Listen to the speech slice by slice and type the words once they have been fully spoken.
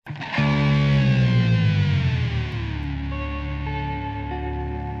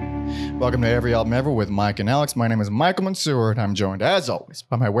Welcome to Every Album Ever with Mike and Alex. My name is Michael Mansour, and I'm joined, as always,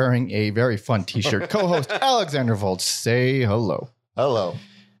 by my wearing a very fun t-shirt co-host, Alexander Volts. Say hello. Hello.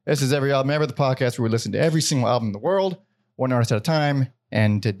 This is Every Album Ever, the podcast where we listen to every single album in the world, one artist at a time.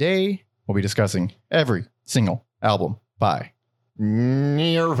 And today, we'll be discussing every single album by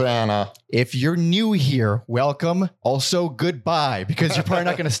Nirvana. If you're new here, welcome. Also, goodbye, because you're probably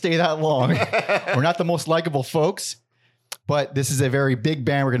not going to stay that long. We're not the most likable folks, but this is a very big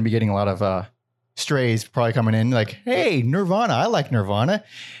band. We're going to be getting a lot of strays probably coming in like, hey, Nirvana, I like Nirvana.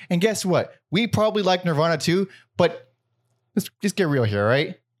 And guess what? We probably like Nirvana too, but let's just get real here,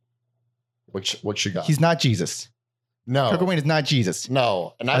 right? What you got? He's not Jesus. No. Kurt Cobain is not Jesus.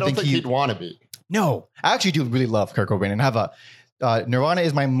 No. And I don't think he'd want to be. No. I actually do really love Kurt Cobain and have a Nirvana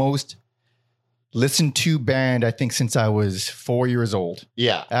is my most listened to band, I think, since I was 4 years old.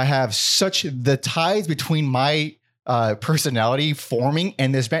 Yeah. I have such the ties between my personality forming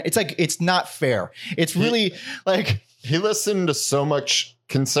and this band. It's like, it's not fair. It's really like he listened to so much,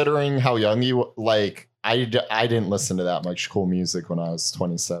 considering how young you like. I didn't listen to that much cool music when I was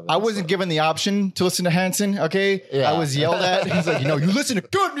 27. I wasn't given the option to listen to Hanson. Okay. Yeah. I was yelled at. He's like, you listen to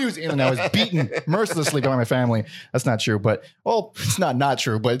good music. And I was beaten mercilessly by my family. That's not true, but it's not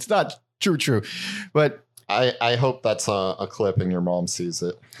true, but it's not true. But I hope that's a clip and your mom sees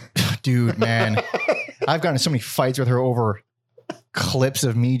it. Dude, man, I've gotten in so many fights with her over clips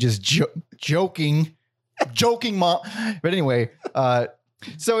of me just joking, mom. But anyway,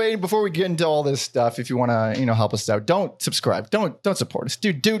 so before we get into all this stuff, if you want to, help us out, don't subscribe. Don't support us.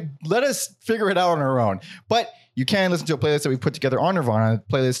 Dude, let us figure it out on our own. But you can listen to a playlist that we put together on Nirvana, a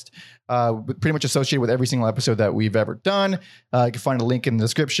playlist pretty much associated with every single episode that we've ever done. You can find a link in the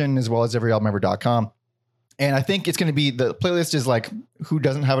description as well as everyalbumever.com. And I think it's going to be, the playlist is like, who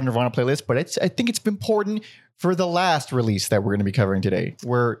doesn't have a Nirvana playlist? But I think it's important for the last release that we're going to be covering today,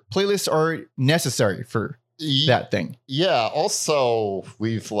 where playlists are necessary for that thing. Yeah. Also,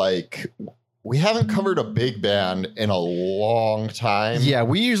 we haven't covered a big band in a long time. Yeah,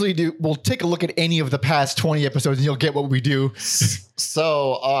 we usually do. We'll take a look at any of the past 20 episodes and you'll get what we do.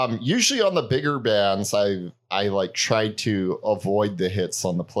 So usually on the bigger bands, I like try to avoid the hits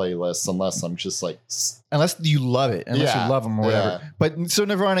on the playlist unless I'm just like, unless you love it, you love them or whatever. Yeah. But so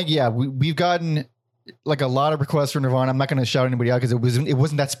Nirvana, yeah, we've gotten like a lot of requests for Nirvana. I'm not going to shout anybody out because it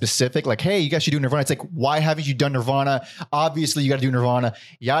wasn't that specific. Like, hey, you guys should do Nirvana. It's like, why haven't you done Nirvana? Obviously, you got to do Nirvana.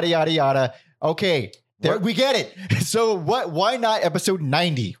 Yada yada yada. Okay, we get it. So why not episode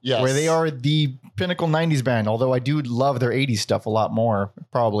 90, yes, where they are the pinnacle 90s band? Although I do love their 80s stuff a lot more,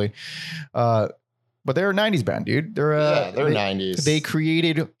 probably. But they're a 90s band, dude. They're 90s. They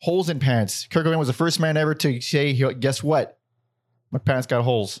created holes in pants. Kurt Cobain was the first man ever to say, guess what? My pants got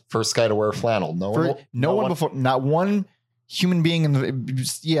holes. First guy to wear flannel. No one before. Not one human being in the,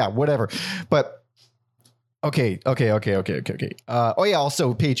 whatever. But okay. Oh yeah.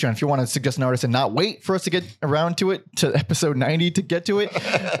 Also Patreon. If you want to suggest an artist and not wait for us to get around to it, to episode 90 to get to it.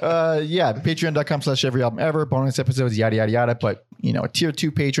 Patreon.com/everyalbumever. Bonus episodes, yada, yada, yada. But tier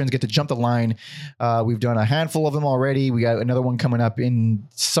 2 patrons get to jump the line. We've done a handful of them already. We got another one coming up in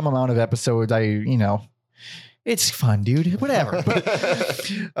some amount of episodes. It's fun, dude. Whatever. But,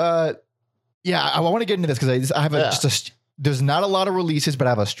 I want to get into this because I have there's not a lot of releases, but I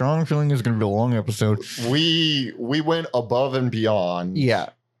have a strong feeling there's going to be a long episode. We went above and beyond. Yeah.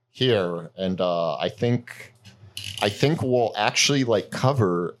 Here, and I think we'll actually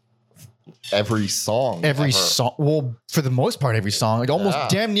cover every song. Every song. Well, for the most part, every song. Like almost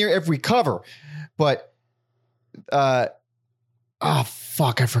damn near every cover. But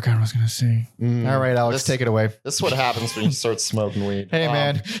fuck, I forgot what I was going to say. All right, Alex, take it away. This is what happens when you start smoking weed. Hey,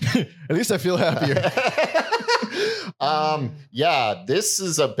 man. At least I feel happier. This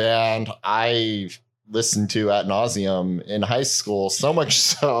is a band I listened to ad nauseum in high school, so much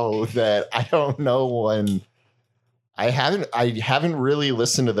so that I don't know when I haven't really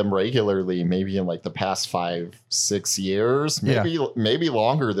listened to them regularly, maybe in the past 5-6 years, maybe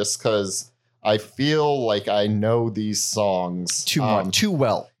longer. This because I feel like I know these songs too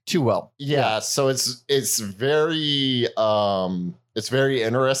well. Yeah. So it's very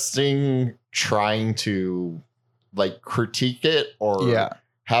interesting trying to critique it or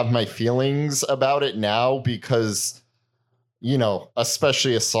have my feelings about it now because,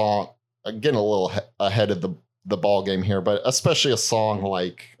 especially a song, getting a little ahead of the ball game here, but especially a song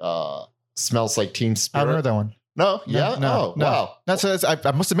like Smells Like Teen Spirit. I haven't heard that one. No. Wow.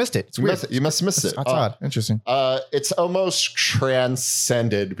 I must have missed it. It's weird. You must have missed it. That's odd. Interesting. It's almost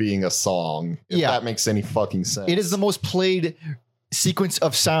transcended being a song. If that makes any fucking sense. It is the most played sequence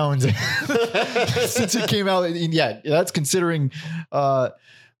of sounds since it came out. Yeah, that's considering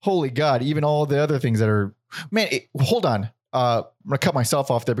holy God, even all the other things that are, man, hold on. I'm going to cut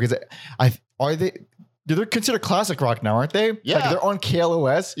myself off there because they're considered classic rock now, aren't they? Yeah. Like they're on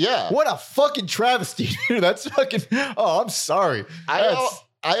KLOS. Yeah. What a fucking travesty, dude. That's fucking, oh, I'm sorry.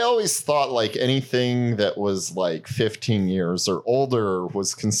 I always thought like anything that was like 15 years or older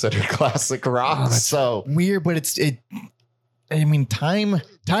was considered classic rock. Oh, that's so weird, but I mean, time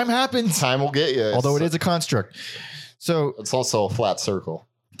happens. time will get you. Although it is a construct. So It's also a flat circle.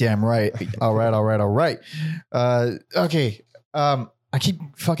 damn right. All right. Okay. I keep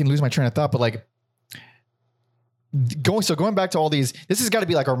fucking losing my train of thought, but like going back to all these, this has got to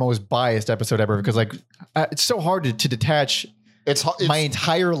be like our most biased episode ever because like it's so hard to detach It's my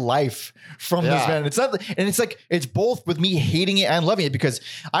entire life from this band. It's not, and it's like it's both with me hating it and loving it because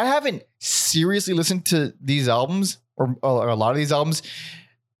I haven't seriously listened to these albums or a lot of these albums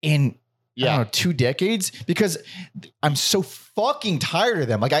in I don't know, 2 decades because I'm so fucking tired of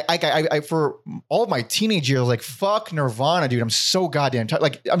them. Like I for all of my teenage years, like fuck Nirvana, dude. I'm so goddamn tired.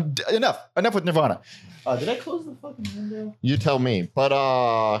 Like I'm enough with Nirvana. Did I close the fucking window? You tell me. But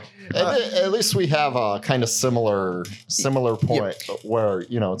at least we have a kind of similar point where,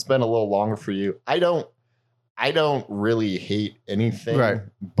 you know, it's been a little longer for you. I don't really hate anything. Right.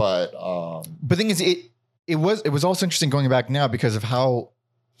 But the thing is it was also interesting going back now because of how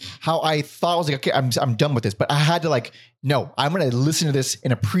I thought I was like, okay, I'm done with this, but I had to like, no, I'm going to listen to this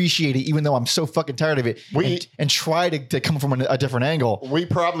and appreciate it, even though I'm so fucking tired of it and try to come from a different angle. We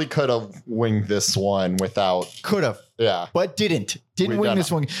probably could have winged this one without. Could have. Yeah. But didn't wing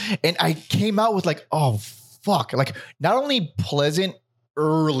this one. And I came out with like, oh, fuck. Like not only pleasant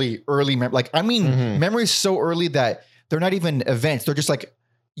early like, I mean, memories so early that they're not even events. They're just like,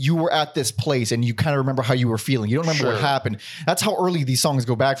 you were at this place and you kind of remember how you were feeling. You don't remember what happened. That's how early these songs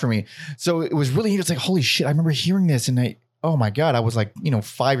go back for me. So it was really, it's like, holy shit. I remember hearing this and oh my God, I was like,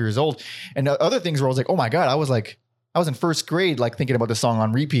 5 years old. And other things where I was like, oh my God, I was in first grade, like thinking about the song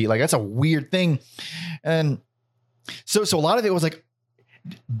on repeat. Like that's a weird thing. And so a lot of it was like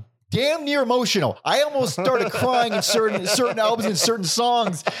damn near emotional. I almost started crying in certain albums and certain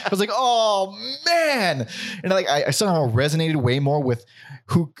songs. I was like, oh man. And like, I somehow resonated way more with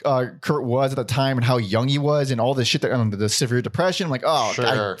who Kurt was at the time and how young he was and all this shit that the severe depression. I'm like, oh,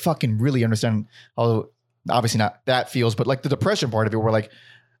 I fucking really understand. Although obviously not that feels, but like the depression part of it, we're like,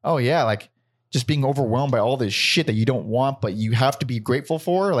 oh yeah, like just being overwhelmed by all this shit that you don't want, but you have to be grateful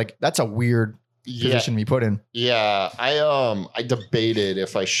for. Like that's a weird position to be put in. Yeah. I debated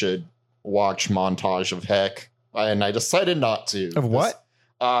if I should watch Montage of Heck and I decided not to. Of what?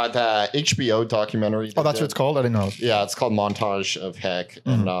 The HBO documentary. Oh, that's what it's called? I didn't know. Yeah, it's called Montage of Heck.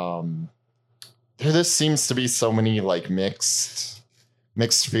 Mm-hmm. And there seems to be so many like mixed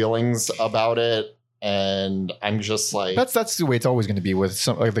feelings about it. And I'm just like that's the way it's always going to be with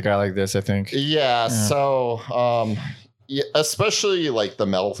some like the guy like this, I think. Yeah. So especially like the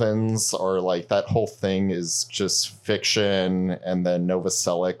Melvins or like that whole thing is just fiction. And then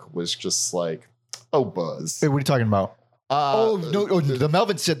Novoselic was just like, oh, Buzz. Wait, what are you talking about? The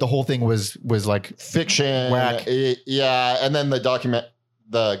Melvin said the whole thing was like fiction. Whack. Yeah. And then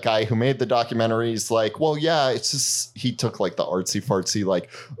the guy who made the documentary is like, well, yeah, it's just, he took like the artsy fartsy, like,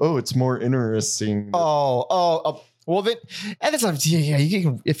 oh, it's more interesting. Well then, and that's yeah. You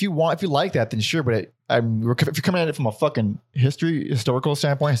can, if you like that, then sure. But if you're coming at it from a fucking historical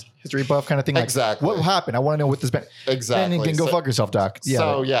standpoint, history buff kind of thing, like, exactly. What happened? I want to know what this been. Exactly. And then go fuck yourself, Doc. Yeah.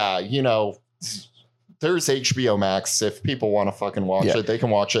 So yeah, there's HBO Max. If people want to fucking watch it, they can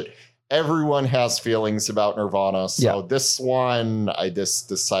watch it. Everyone has feelings about Nirvana. So this one, I just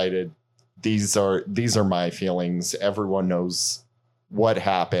decided these are my feelings. Everyone knows what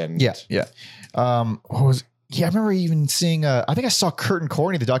happened. Yeah. I remember even seeing, I think I saw Kurt and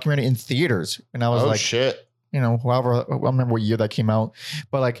Courtney, the documentary in theaters. And I was like, shit. However, I don't remember what year that came out,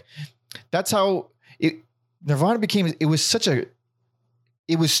 but like, that's how Nirvana became, it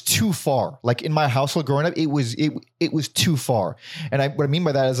was too far. Like in my household growing up, it was too far. And what I mean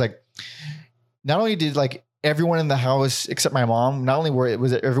by that is like, not only did like everyone in the house except my mom, not only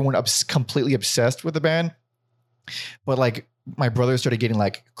was everyone completely obsessed with the band, but like my brother started getting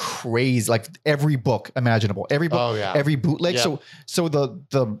like crazy, like every book imaginable, every book, every bootleg. Yeah. So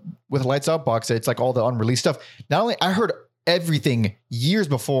the with the Lights Out box set, it's like all the unreleased stuff. Not only I heard everything years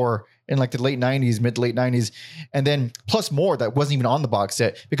before in like the mid to late 90s. And then plus more that wasn't even on the box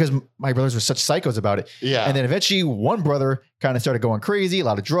set because my brothers were such psychos about it. Yeah. And then eventually one brother kind of started going crazy, a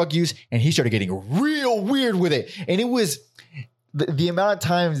lot of drug use, and he started getting real weird with it. And it was the amount of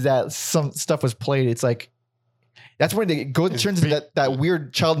times that some stuff was played. It's like, that's when it turns into that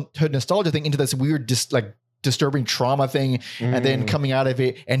weird childhood nostalgia thing into this weird, just like disturbing trauma thing, and then coming out of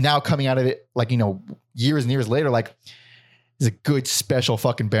it, and now coming out of it, like, you know, years and years later, like, it's a good special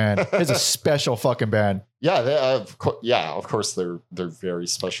fucking band. It's a special fucking band. Yeah, of course they're very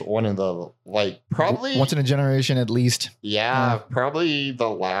special. One of the, like, probably once in a generation at least. Yeah, probably the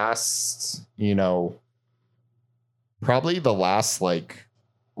last, you know, like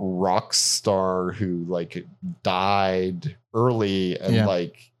rock star who like died early, and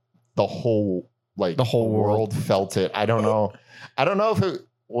like the whole world felt it. I don't know if it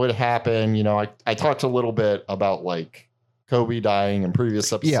would happen. You know, I talked a little bit about like Kobe dying in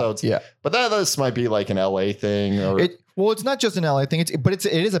previous episodes. Yeah. But this might be like an LA thing, or well, it's not just an LA thing. It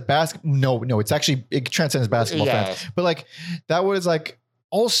is a basketball. No, it's actually, it transcends basketball fans. But like, that was like,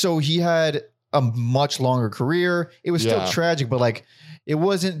 also he had a much longer career. It was still tragic, but like, it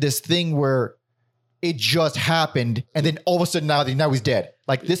wasn't this thing where it just happened and then all of a sudden now he's dead.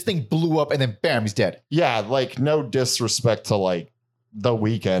 Like, this thing blew up and then bam, he's dead. Yeah, like, no disrespect to like The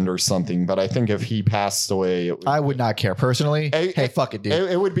Weeknd or something, but I think if he passed away, I would not care personally. Hey, fuck it, dude.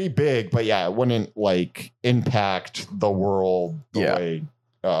 It would be big, but yeah, it wouldn't like impact the world the way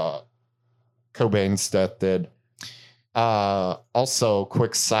Cobain's death did. Also,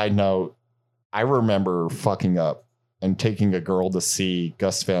 quick side note, I remember fucking up and taking a girl to see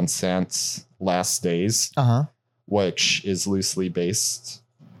Gus Van Sant's Last Days, which is loosely based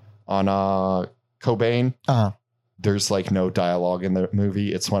on Cobain. There's like no dialogue in the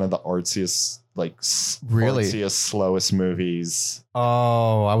movie. It's one of the artsiest, artsiest, slowest movies.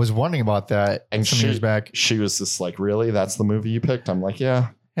 Oh, I was wondering about that. And some years back, she was just like, "Really? That's the movie you picked?" I'm like, "Yeah."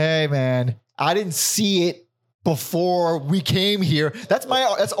 Hey, man, I didn't see it before we came here. That's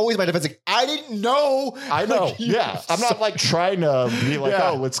always my defense. Like, I didn't know. I know. Like, yeah, I'm not like trying to be like,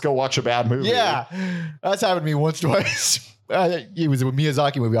 "Oh, let's go watch a bad movie." Yeah, that's happened to me once, twice. It was a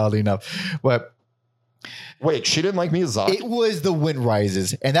Miyazaki movie, oddly enough, but. Wait, she didn't like Miyazaki? It was The Wind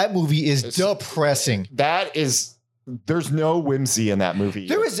Rises, and that movie is depressing. There's no whimsy in that movie.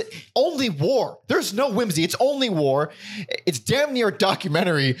 There is only war. There's no whimsy. It's only war. It's damn near a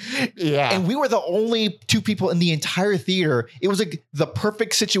documentary. Yeah. And we were the only two people in the entire theater. It was like the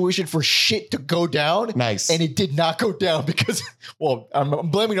perfect situation for shit to go down. Nice. And it did not go down because, well, I'm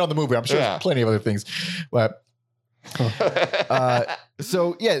blaming it on the movie. I'm sure there's plenty of other things. But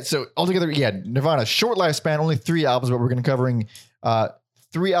so altogether, Nirvana, short lifespan, only 3 albums, but we're going to covering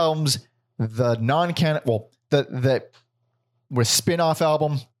 3 albums, the non-canon, the spin-off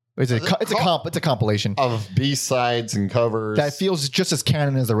album. It's a compilation of B-sides and covers that feels just as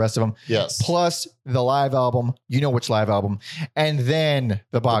canon as the rest of them. Yes. Plus the live album, which live album, and then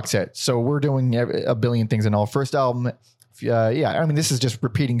the box set. So we're doing a billion things in all. First album, I mean, this is just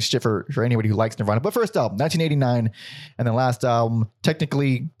repeating shit for anybody who likes Nirvana. But first album, 1989, and then last album,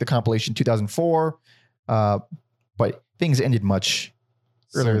 technically the compilation 2004, but things ended much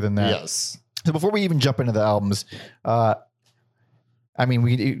earlier than that. Yes. So before we even jump into the albums, I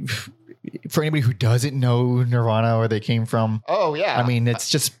mean, for anybody who doesn't know Nirvana, where they came from, I mean, it's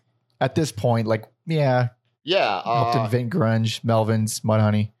just at this point, like, helped invent grunge, Melvins,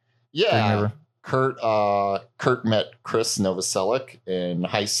 Mudhoney. Yeah. Kurt met Chris Novoselic in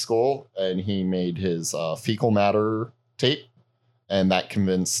high school, and he made his Fecal Matter tape, and that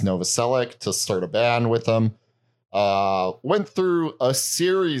convinced Novoselic to start a band with him. Went through a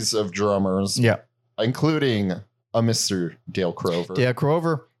series of drummers, including a Mr. Dale Crover. Dale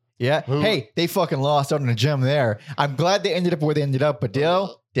Crover, hey, they fucking lost out in the gym there. I'm glad they ended up where they ended up, but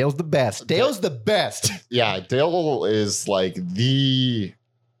Dale's the best. Dale's the best. Yeah, Dale is like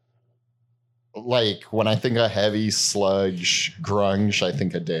when I think of heavy sludge grunge, I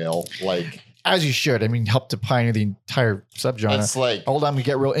think of Dale. Like, as you should. I mean, helped to pioneer the entire subgenre. It's like, hold on, we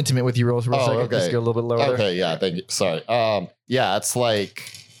get real intimate with you real second. Okay. Just get a little bit lower. Okay, yeah, thank you. Sorry. It's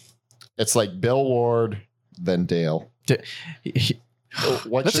like Bill Ward, then Dale. Let's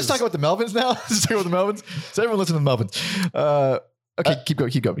just talk about the Melvins now. Let's talk about the Melvins. So everyone listen to the Melvins. Okay, keep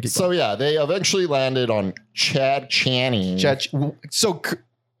going. So yeah, they eventually landed on Chad Channing. So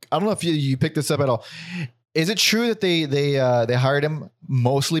I don't know if you picked this up at all. Is it true that they hired him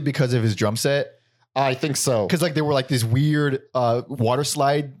mostly because of his drum set? I think so. Because like they were like these weird water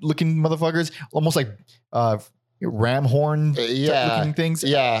slide looking motherfuckers, almost like ram horn looking things.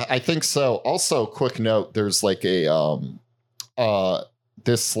 Yeah, I think so. Also, quick note: there's like a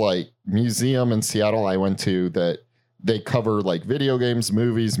this like museum in Seattle I went to that they cover like video games,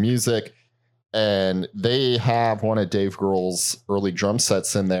 movies, music. And they have one of Dave Grohl's early drum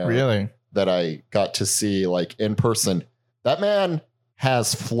sets in there. Really? That I got to see like in person. That man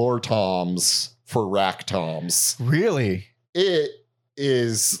has floor toms for rack toms. Really? It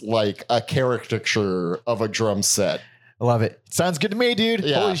is like a caricature of a drum set. I love it. Sounds good to me, dude.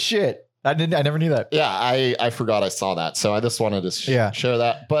 Yeah. Holy shit. I never knew that. Yeah, I forgot I saw that. So I just wanted to Yeah. share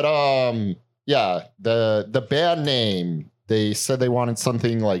that. But yeah, the band name, they said they wanted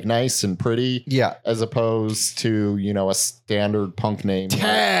something like nice and pretty Yeah. as opposed to, you know, a standard punk name.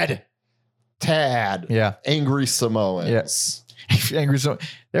 Tad. Yeah. Angry Samoans. Angry Samoans.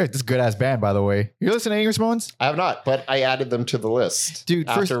 They're this good ass band, by the way. You listen to Angry Samoans? I have not, but I added them to the list. Dude,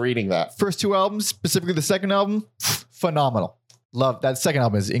 after reading that. First 2 albums, specifically the second album, phenomenal. Love that second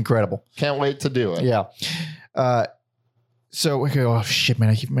album is incredible. Can't wait to do it. Yeah. So oh shit, man,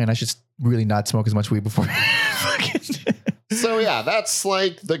 I should really not smoke as much weed before. So yeah, that's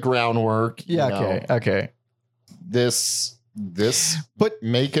like the groundwork. Yeah. you know. Okay. This But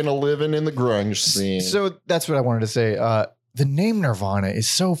making a living in the grunge scene. so that's what I wanted to say. The name Nirvana is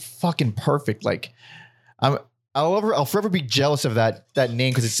so fucking perfect. Like, I'll forever be jealous of that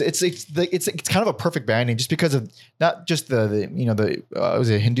name because it's kind of a perfect band name just because of not just the was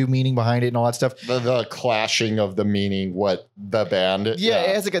it Hindu meaning behind it and all that stuff. The clashing of the meaning, what the band. Yeah,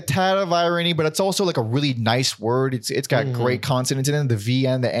 it has like a tad of irony, but it's also like a really nice word. It's got great consonants in it, the V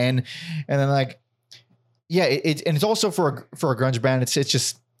and the N, and then like and it's also for a grunge band. It's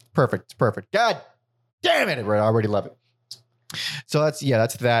just perfect. It's perfect. God damn it! I already love it. So that's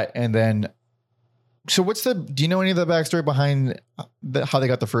that, and then. So do you know any of the backstory behind how they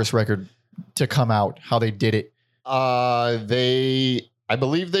got the first record to come out, how they did it? I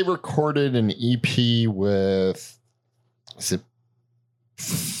believe they recorded an EP with, is it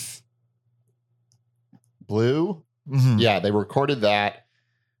Blue? Mm-hmm. Yeah, they recorded that.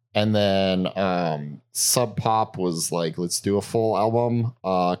 And then Sub Pop was like, let's do a full album.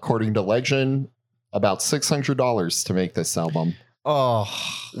 According to legend, about $600 to make this album. Oh,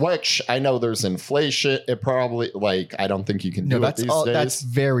 which I know there's inflation. It probably I don't think you can do it these days. That's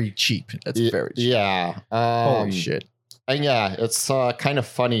very cheap. That's very cheap. Yeah. Holy shit. And yeah, it's kind of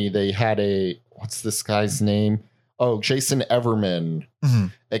funny. They had what's this guy's name? Oh, Jason Everman. Mm-hmm.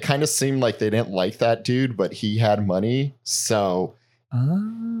 It kind of seemed like they didn't like that dude, but he had money. So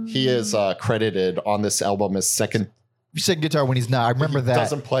he is credited on this album as second guitar when he's not. I remember that.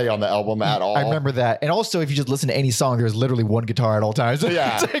 Doesn't play on the album at all. I remember that. And also, if you just listen to any song, there's literally one guitar at all times.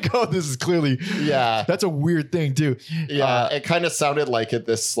 Yeah. It's like, oh, this is clearly. Yeah. That's a weird thing, too. Yeah. It kind of sounded like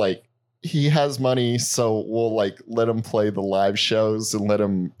he has money, so we'll let him play the live shows and let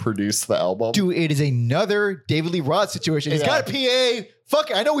him produce the album. Dude, it is another David Lee Roth situation. He's got a PA.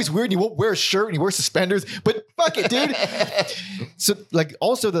 Fuck it. I know he's weird and he won't wear a shirt and he wears suspenders, but fuck it, dude. So,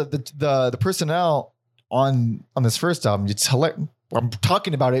 also the personnel on this first album, it's hilarious. I'm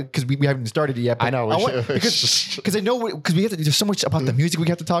talking about it because we haven't started it yet. But I know because I know because we have to. There's so much about the music we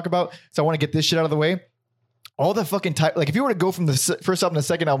have to talk about. So I want to get this shit out of the way. All the fucking type, if you were to go from the first album to the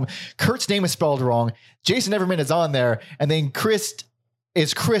second album, Kurt's name is spelled wrong. Jason Everman is on there, and then Chris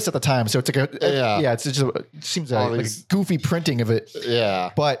is Chris at the time. So it's like it seems like a goofy printing of it.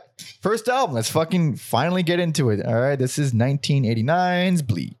 Yeah. But first album, let's fucking finally get into it. All right, this is 1989's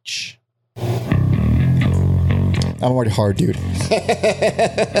Bleach. I'm already hard, dude.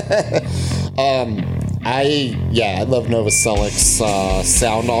 I love Novoselic's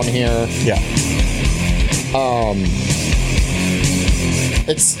sound on here. Yeah.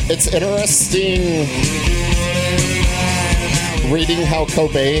 It's interesting reading how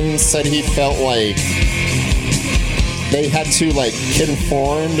Cobain said he felt like they had to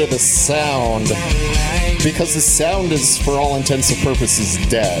conform to the sound because the sound is, for all intents and purposes,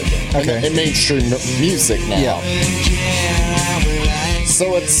 dead. Okay. In mainstream music now. Yeah.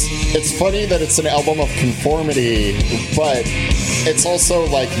 So it's funny that it's an album of conformity, but it's also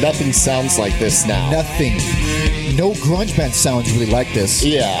nothing sounds like this now. Nothing. No grunge band sounds really like this.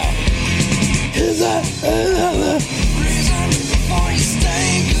 Yeah.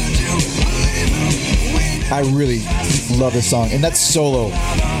 I really love this song, and that's solo.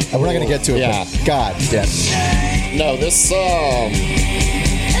 We're not gonna get to it. Yeah. But God damn. No, this God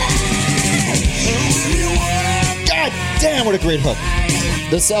damn! What a great hook.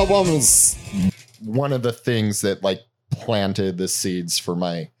 This album is one of the things that planted the seeds for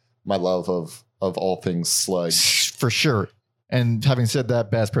my love of all things sludge. For sure. And having said that,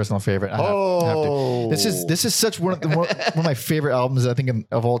 best personal favorite. I have to. This is such one of my favorite albums I think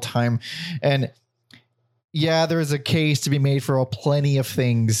of all time. And yeah, there is a case to be made for plenty of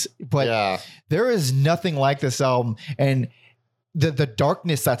things, but there is nothing like this album. And the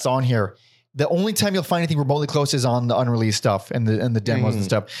darkness that's on here. The only time you'll find anything remotely close is on the unreleased stuff and the demos and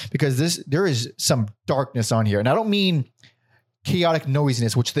stuff, because there is some darkness on here. And I don't mean chaotic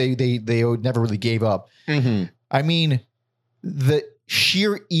noisiness, which they never really gave up. Mm-hmm. I mean the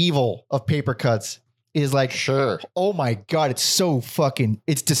sheer evil of Paper Cuts is like, Sure. oh my God, it's so fucking,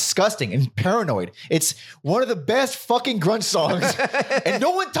 it's disgusting and paranoid. It's one of the best fucking grunge songs and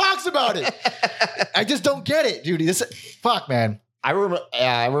no one talks about it. I just don't get it, dude. This, fuck, man. I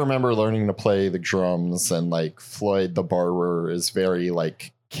remember learning to play the drums, and like Floyd the Barber is very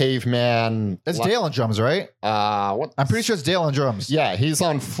like caveman. That's Dale on drums, right? What? I'm pretty sure it's Dale on drums. Yeah, he's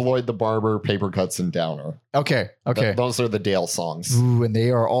on Floyd the Barber, Paper Cuts, and Downer. Okay. Those are the Dale songs. Ooh, and they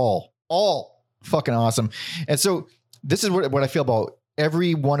are all fucking awesome. And so this is what I feel about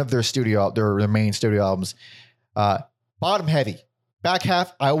every one of their main studio albums. Bottom heavy. Back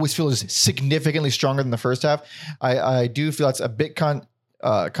half, I always feel is significantly stronger than the first half. I do feel it's a bit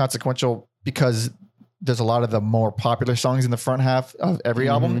consequential because there's a lot of the more popular songs in the front half of every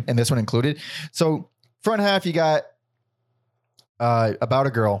album, and this one included. So front half, you got About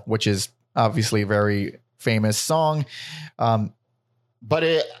a Girl, which is obviously a very famous song. But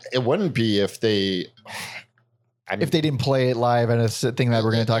it wouldn't be if they... if they didn't play it live, and it's a thing that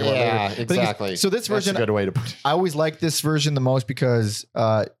we're going to talk about later. Yeah, exactly. So this version, that's a good way to put it. I always like this version the most because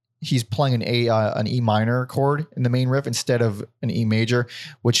he's playing an E minor chord in the main riff instead of an E major,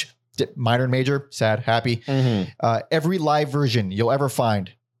 which minor and major, sad, happy. Every live version you'll ever find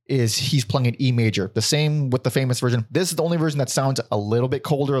is he's playing an E major. The same with the famous version. This is the only version that sounds a little bit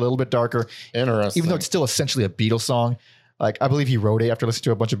colder, a little bit darker. Interesting. Even though it's still essentially a Beatles song. Like, I believe he wrote it after listening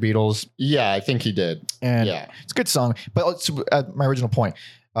to a bunch of Beatles. Yeah, I think he did. And yeah, it's a good song. But my original point,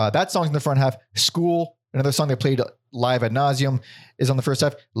 that song's in the front half. School, another song they played live ad nauseum, is on the first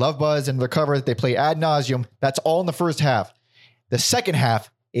half. Love Buzz and the cover they play ad nauseum. That's all in the first half. The second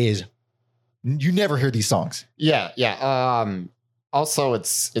half is, you never hear these songs. Yeah. Also,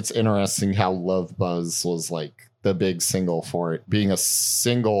 it's interesting how Love Buzz was like the big single for it, being a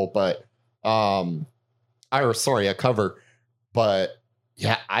single, but a cover. But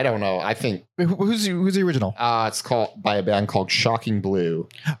yeah, I don't know. I think who's the original? It's called by a band called Shocking Blue.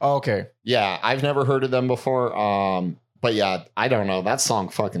 Oh, okay. Yeah, I've never heard of them before. But yeah, I don't know. That song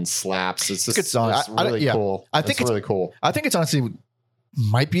fucking slaps. It's just a good song. It's really cool. I think it's really cool. I think it's honestly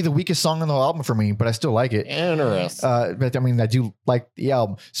might be the weakest song on the album for me, but I still like it. Interesting. But I mean, I do like the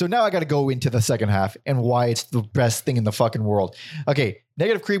album. So now I got to go into the second half and why it's the best thing in the fucking world. Okay,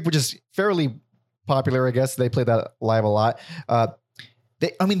 Negative Creep, which is fairly popular, I guess. They play that live a lot.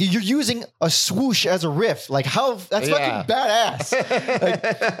 You're using a swoosh as a riff. Like, how? That's fucking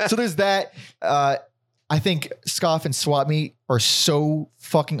badass. So there's that. I think Scoff and Swap Meet are so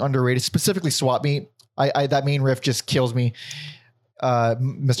fucking underrated. Specifically, Swap Meet. That main riff just kills me.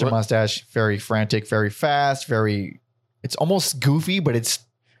 Mr. Mustache, very frantic, very fast, it's almost goofy, but it's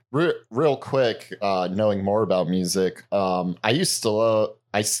real quick. Knowing more about music, I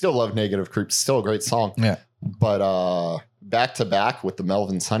still love Negative Creep. Still a great song. Yeah. But Back to Back with the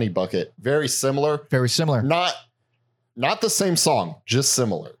Melvins Honey Bucket, very similar. Very similar. Not the same song, just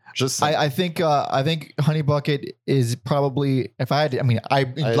similar. I think Honey Bucket is probably, if I had to, I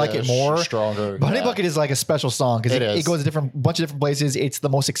like it more stronger. But Honey Bucket is like a special song because it goes a bunch of different places. It's the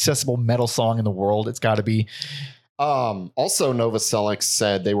most accessible metal song in the world. It's got to be. Also, Novoselic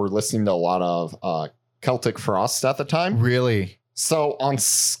said they were listening to a lot of Celtic Frost at the time. Really? So on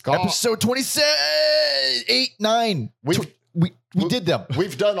episode 27, 8, 9, we did them.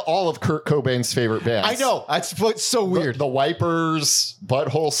 We've done all of Kurt Cobain's favorite bands. I know. That's so weird. The Wipers,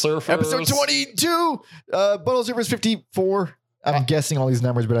 Butthole Surfers. Episode 22, Butthole Surfers 54. I'm guessing all these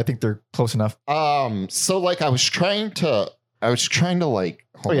numbers, but I think they're close enough. So like I was trying to like.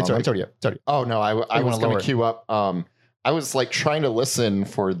 It's already. Oh no, I was going to queue up. I was like trying to listen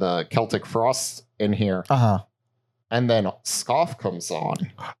for the Celtic Frost in here. And then Scoff comes on.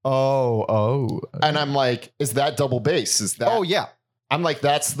 Oh. And I'm like, is that double bass? Is that? Oh yeah. I'm like,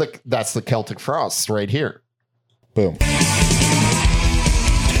 that's the Celtic Frost right here. Boom.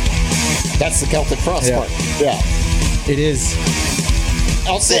 That's the Celtic Frost part. Yeah. It is.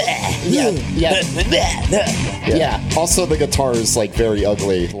 Also, yeah. Also, the guitar is like very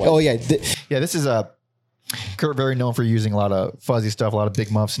ugly. This is Kurt very known for using a lot of fuzzy stuff, a lot of big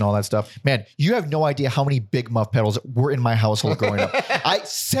muffs and all that stuff. Man, you have no idea how many big muff pedals were in my household growing up.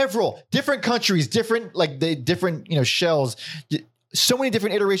 Several different countries, different shells. So many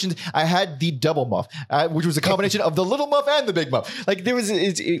different iterations. I had the double muff, which was a combination of the little muff and the big muff. Like there was,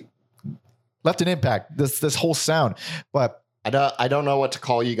 it left an impact. This whole sound, but I don't know what to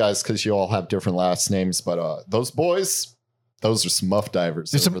call you guys because you all have different last names. But those boys, those are some muff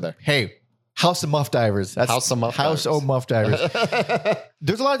divers over there. Hey. House of Muff Divers. That's House of Muff House Divers. of Muff Divers.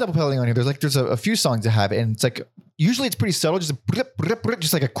 There's a lot of double pedaling on here. There's a few songs that have it, and it's like usually it's pretty subtle,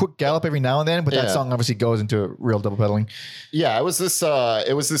 just like a quick gallop every now and then. But that Yeah. song obviously goes into real double pedaling. Yeah, it was this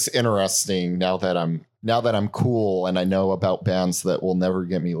interesting now that I'm cool and I know about bands that will never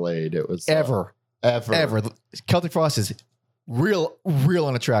get me laid. It was Ever. ever. Celtic Frost is real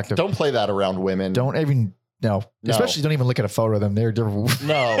unattractive. Don't play that around women. Don't even no. Especially don't even look at a photo of them. They're No,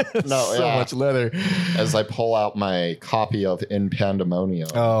 so yeah. much leather. As I pull out my copy of In Pandemonium.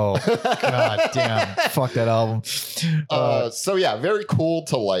 Oh god damn! Fuck that album. So yeah, very cool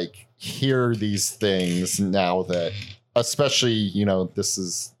to like hear these things now that, especially, you know, this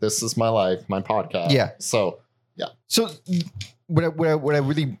is my life, my podcast. Yeah. So So what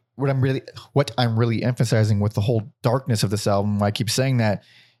I'm really emphasizing with the whole darkness of this album, why I keep saying that,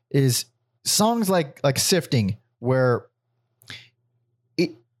 is songs like Sifting, where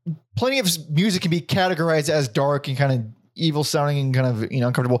plenty of music can be categorized as dark and kind of evil sounding and kind of, you know,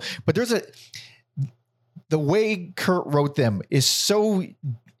 uncomfortable. But the way Kurt wrote them is so,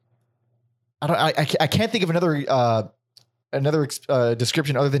 I can't think of another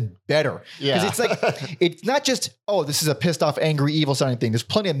description other than better. yeah, Because it's like, it's not just, oh, this is a pissed off, angry, evil sounding thing. There's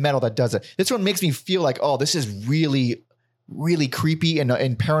plenty of metal that does it. This one makes me feel like, oh, this is really, really creepy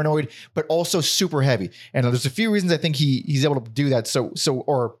and paranoid, but also super heavy. And there's a few reasons I think he's able to do that. So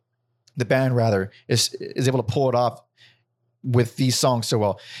or the band rather is able to pull it off with these songs so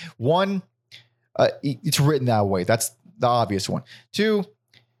well. One, it's written that way. That's the obvious one. Two,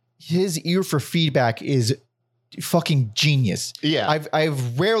 his ear for feedback is fucking genius. yeah.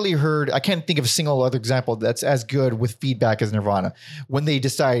 I've rarely heard, I can't think of a single other example that's as good with feedback as Nirvana when they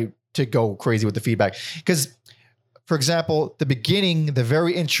decide to go crazy with the feedback. Because, for example, the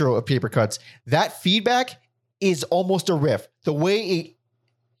very intro of Paper Cuts, that feedback is almost a riff. The way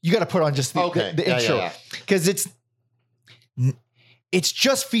you got to put on just the intro. Because it's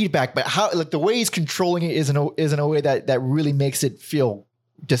just feedback, but how, like, the way he's controlling it is in a way that really makes it feel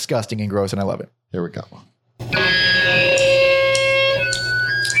disgusting and gross, and I love it. Here we go.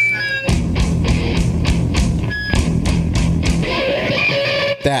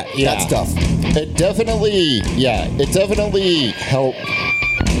 That stuff. It definitely helped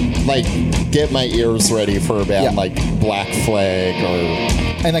like get my ears ready for a band like Black Flag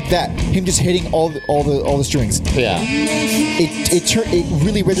or And like that, him just hitting all the strings. yeah. It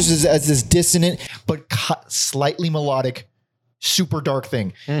really registers as this dissonant but slightly melodic, super dark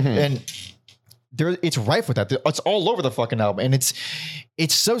thing, and it's rife with that. It's all over the fucking album, and it's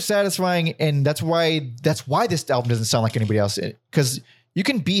so satisfying, and that's why this album doesn't sound like anybody else, because you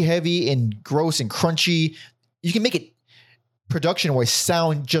can be heavy and gross and crunchy. You can make it production wise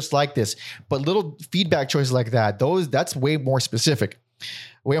sound just like this, but little feedback choices like that's way more specific,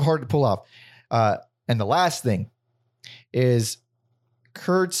 way hard to pull off. And the last thing is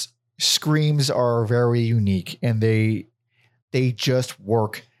Kurt's screams are very unique, and they just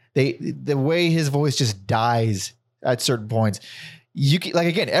work. The way his voice just dies at certain points. You can, like,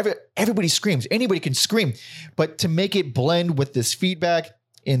 again, everybody screams. Anybody can scream, but to make it blend with this feedback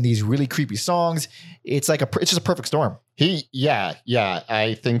in these really creepy songs, it's just a perfect storm.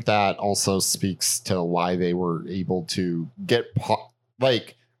 I think that also speaks to why they were able to get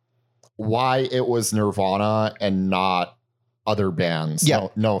why it was Nirvana and not other bands. Yeah.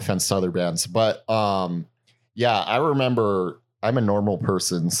 No offense to other bands, but I remember, I'm a normal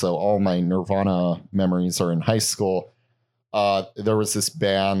person, so all my Nirvana memories are in high school. There was this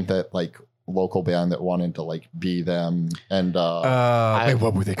band local band that wanted to like be them, and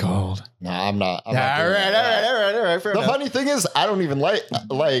what were they called? Nah, I'm not. All right. Fair The enough. funny thing is, I don't even I'm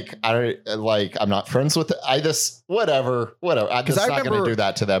not friends with it. I just whatever. I'm just not going to do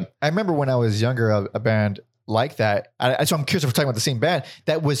that to them. I remember when I was younger, a band like that. So I'm curious if we're talking about the same band.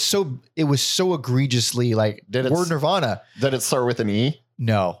 It was so egregiously like word Nirvana. Did it start with an E?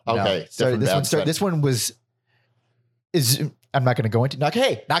 No. Okay. So this one is I'm not going to go into. Not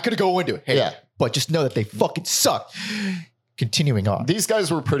going to go into it. Hey, Yeah. But just know that they fucking suck. Continuing on. These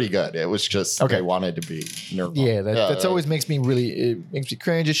guys were pretty good. It was just they wanted to be Nirvana. Yeah, that's always makes me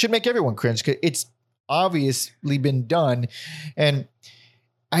cringe. It should make everyone cringe because it's obviously been done, and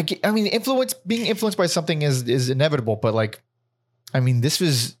I mean, being influenced by something is inevitable. But like, I mean, this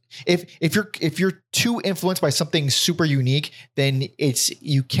was if you're too influenced by something super unique, then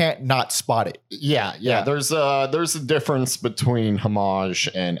you can't not spot it. Yeah. There's a difference between homage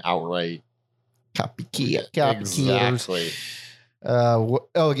and outright copycat. Exactly.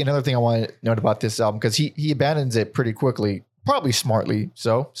 Another thing I want to note about this album, because he abandons it pretty quickly, probably smartly.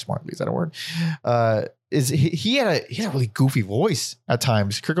 So smartly, is that a word? is he had a really goofy voice at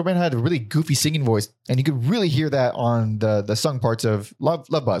times. Kurt Cobain had a really goofy singing voice, and you could really hear that on the sung parts of Love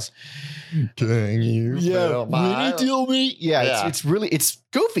Buzz. Can you feel my- Tell me? Yeah. It's really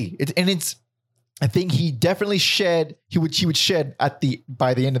goofy. I think he definitely he would shed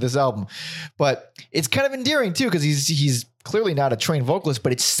by the end of this album, but it's kind of endearing too because he's clearly not a trained vocalist,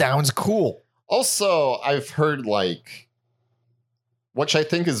 but it sounds cool. Also, I've heard like, which I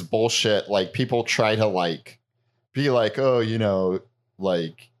think is bullshit. Like people try to like be like, oh, you know,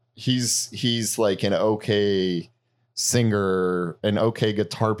 like he's like an okay singer, an okay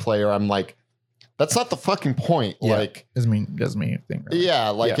guitar player. I'm like, that's not the fucking point. Yeah. Like doesn't mean anything. Really. Yeah,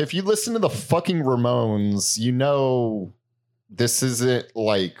 like if you listen to the fucking Ramones, you know this isn't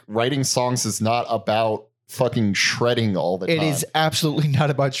like writing songs is not about fucking shredding all the time. It is absolutely not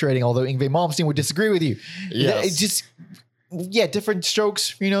about shredding, although Yngwie Malmsteen would disagree with you. Yes. It's just different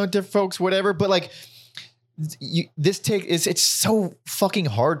strokes, different folks, whatever. But like it's so fucking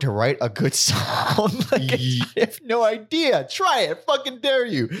hard to write a good song. Like, I have no idea. Try it. Fucking dare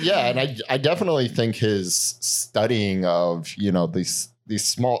you. Yeah, and I definitely think his studying of, these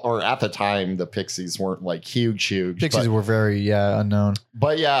small, or at the time the Pixies weren't like huge. Pixies were very unknown.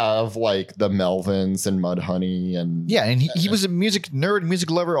 But yeah, of like the Melvins and Mudhoney and and he was a music nerd, music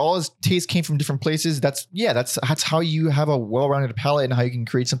lover. All his tastes came from different places. That's how you have a well-rounded palette and how you can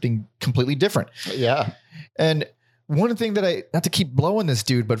create something completely different. Yeah. And one thing that not to keep blowing this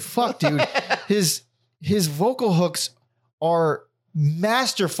dude, but fuck, dude, his vocal hooks are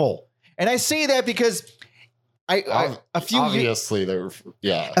masterful. And I say that because a few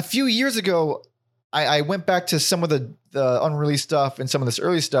years ago, I went back to some of the unreleased stuff and some of this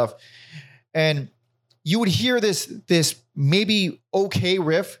early stuff, and you would hear this maybe okay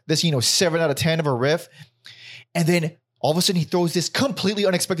riff, this 7 out of 10 of a riff, and then all of a sudden he throws this completely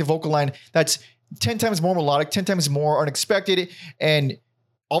unexpected vocal line that's 10 times more melodic, 10 times more unexpected, and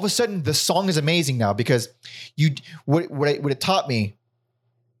all of a sudden the song is amazing now because what it taught me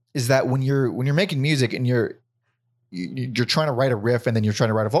is that when you're making music and you're trying to write a riff and then you're trying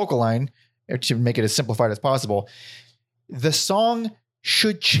to write a vocal line to make it as simplified as possible, the song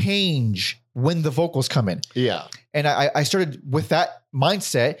should change when the vocals come in. Yeah. And I started with that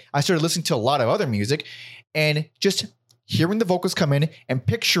mindset. I started listening to a lot of other music and just hearing the vocals come in and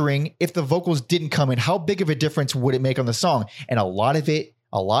picturing if the vocals didn't come in, how big of a difference would it make on the song? And a lot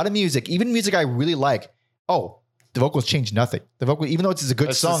of music, even music I really like, the vocals change nothing. The vocal, even though it's a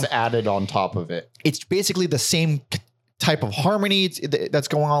good song, just added on top of it. It's basically the same type of harmony that's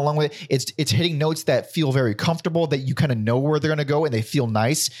going on along with it. It's hitting notes that feel very comfortable, that you kind of know where they're going to go and they feel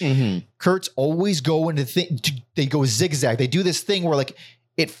nice. Mm-hmm. Kurtz always go they go zigzag. They do this thing where like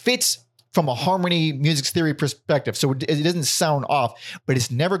it fits from a harmony music theory perspective. So it doesn't sound off, but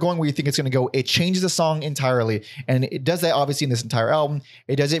it's never going where you think it's going to go. It changes the song entirely. And it does that obviously in this entire album.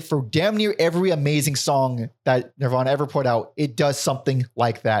 It does it for damn near every amazing song that Nirvana ever put out. It does something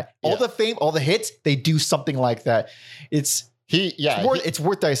like that. Yeah. All the hits, they do something like that. It's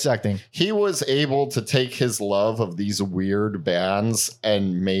worth dissecting. He was able to take his love of these weird bands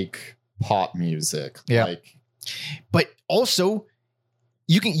and make pop music. Yeah. But also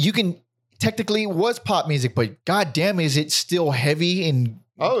you can technically it was pop music, but god damn, is it still heavy and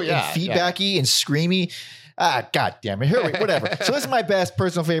feedbacky and screamy? God damn it. Whatever. So this is my best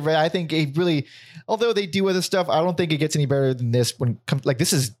personal favorite. I think it really, although they do other stuff, I don't think it gets any better than this.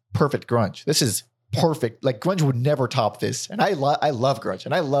 This is perfect grunge. This is perfect. Like grunge would never top this. And I love grunge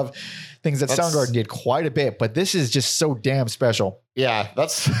and I love things that Soundgarden did quite a bit, but this is just so damn special. Yeah,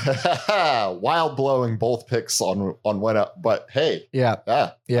 that's wild blowing both picks on Went Up, but hey. Yeah.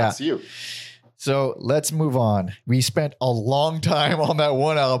 That's you. So let's move on. We spent a long time on that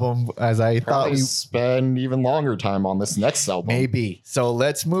one album, as I thought we spend even longer time on this next album. Maybe. So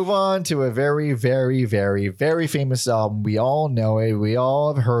let's move on to a very, very, very, very famous album. We all know it. We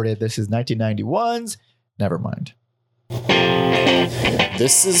all have heard it. This is 1991's Nevermind.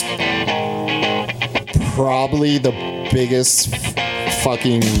 This is probably the biggest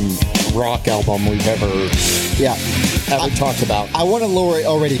fucking rock album we've ever talked about. I want to lower it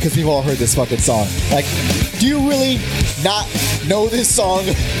already because we've all heard this fucking song. Like, do you really not know this song?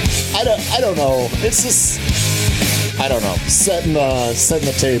 I don't know. It's just, I don't know. Setting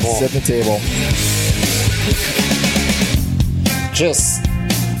the table. Setting the table. Just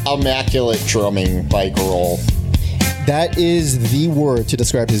immaculate drumming by Grohl. That is the word to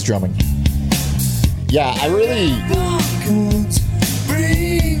describe his drumming. Yeah, I really.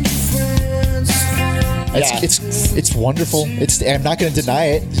 It's wonderful. I'm not going to deny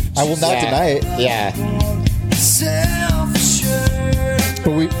it. I will not deny it. Yeah.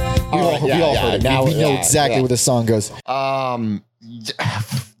 But we've we all heard it. now we know exactly where the song goes.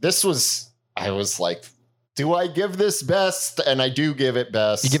 This was, I was like, do I give this best? And I do give it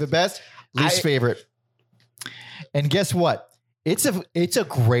best. You give it best, least favorite. And guess what? It's a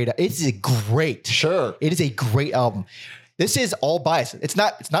great. Sure. It is a great album. This is all biased. It's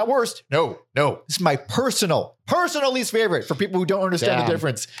not worst. No. This is my personal least favorite for people who don't understand the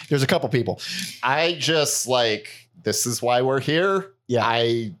difference. There's a couple people. I just like, this is why we're here.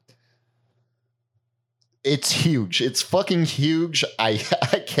 Yeah. It's huge. It's fucking huge. I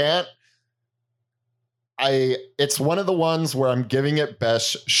can't. It's one of the ones where I'm giving it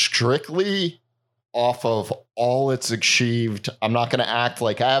best strictly off of all it's achieved. I'm not going to act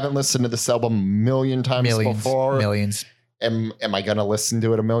like I haven't listened to this album a million times before. Millions. Am I going to listen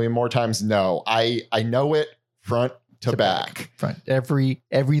to it a million more times? No. I know it front to back. Front. Every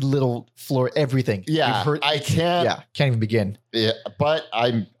little floor, everything. Yeah. I can't. Yeah. Can't even begin. Yeah, but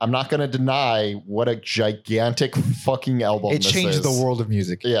I'm not going to deny what a gigantic fucking album it changed the world of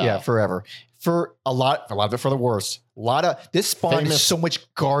music. Yeah. Forever. For a lot of it for the worse. This spawned so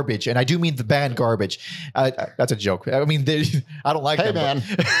much garbage, and I do mean the band Garbage. That's a joke. I mean, I don't like them. Hey, man.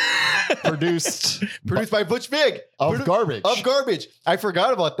 Produced by Butch Vig. Garbage. Of Garbage. I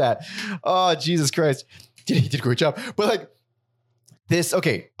forgot about that. Oh, Jesus Christ. He did a great job. But like this,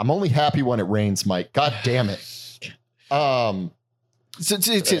 okay. I'm only happy when it rains, Mike. God damn it. So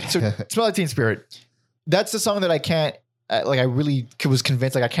Smell Like Teen Spirit. That's the song that I can't, like I really was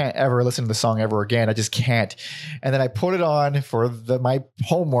convinced like I can't ever listen to the song ever again. I just can't. And then I put it on for my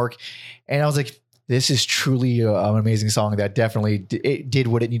homework, and I was like, this is truly an amazing song that definitely it did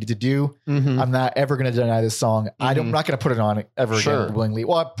what it needed to do. Mm-hmm. I'm not ever going to deny this song. Mm-hmm. I'm not going to put it on ever again willingly.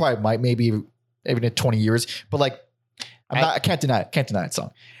 Well, I probably might, maybe in 20 years, but like I can't deny it. Can't deny that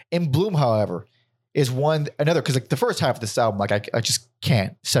song. In Bloom, however, is another, because like the first half of this album, like I just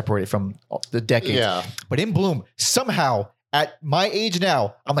can't separate it from the decades. Yeah. But in Bloom, somehow at my age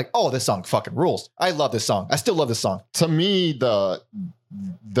now, I'm like, oh, this song fucking rules. I love this song. I still love this song. To me, the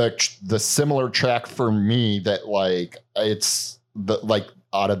similar track for me that like it's the like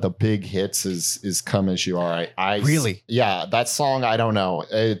out of the big hits is Come As You Are. I really, yeah, that song. I don't know.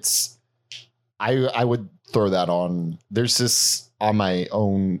 It's I would throw that on. There's this on my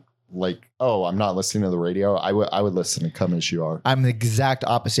own. Like, oh, I'm not listening to the radio. I would listen to Come As You Are. I'm the exact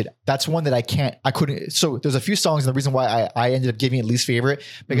opposite. That's one that I couldn't. So there's a few songs, and the reason why I ended up giving it least favorite,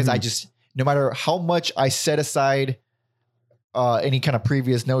 because I just, no matter how much I set aside any kind of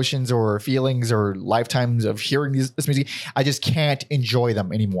previous notions or feelings or lifetimes of hearing this music, I just can't enjoy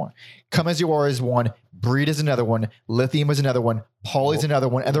them anymore. Come As You Are is one, Breed is another one, Lithium is another one, Paul is another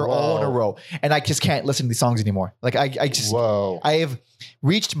one, and they're all in a row. And I just can't listen to these songs anymore. Like I have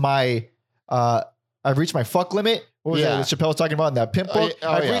reached my fuck limit. What was that Chappelle was talking about in that pimp book?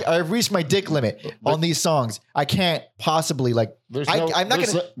 I've reached my dick limit on these songs. I can't possibly like. There's no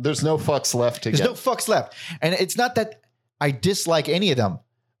fucks left to get. There's no fucks left, and it's not that I dislike any of them.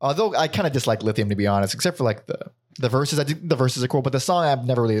 Although I kind of dislike Lithium, to be honest, except for like the verses. I think the verses are cool, but the song I've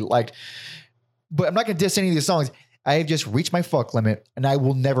never really liked. But I'm not going to diss any of these songs. I have just reached my fuck limit, and I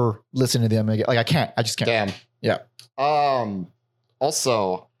will never listen to them again. Like I can't. I just can't. Damn. Yeah.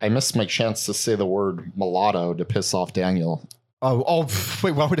 Also, I missed my chance to say the word mulatto to piss off Daniel. Oh,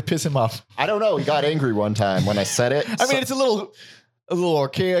 wait, why would it piss him off? I don't know. He got angry one time when I said it. I mean, it's a little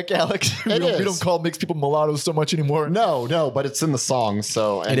archaic, Alex. We don't call mixed people mulattoes so much anymore. No, but it's in the song.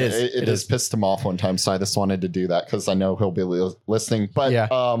 So it is pissed him off one time. So I just wanted to do that because I know he'll be listening. But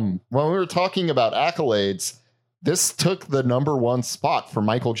when we were talking about accolades, this took the #1 spot for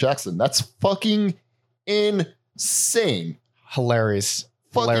Michael Jackson. That's fucking insane. Hilarious.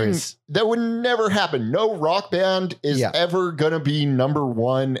 That would never happen. No rock band is ever going to be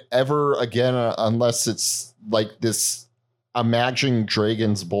 #1 ever again unless it's like this Imagine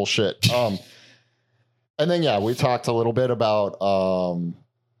Dragons bullshit. And then we talked a little bit about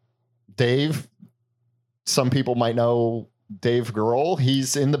Dave. Some people might know Dave Grohl.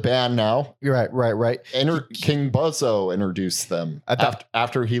 He's in the band now. You're right. King Buzzo introduced them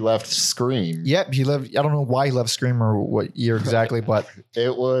after he left Scream. Yep, he left. I don't know why he left Scream or what year exactly, but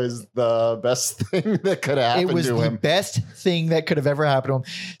it was the best thing that could have happened to him. It was the best thing that could have ever happened to him.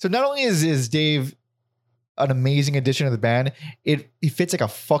 So not only is Dave an amazing addition to the band, he fits like a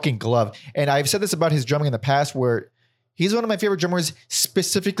fucking glove. And I've said this about his drumming in the past, where he's one of my favorite drummers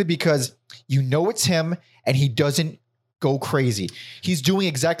specifically because you know it's him and he doesn't go crazy. He's doing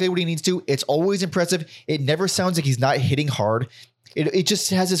exactly what he needs to. It's always impressive. It never sounds like he's not hitting hard. It just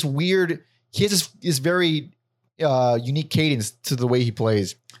has this weird, he has this very unique cadence to the way he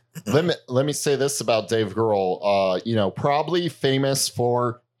plays. Let me say this about Dave Grohl. Probably famous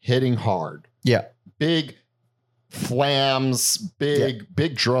for hitting hard. Yeah. Big flams,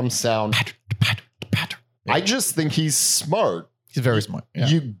 big drum sound. I just think he's smart. He's very smart. Yeah.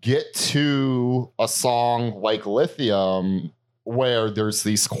 You get to a song like Lithium where there's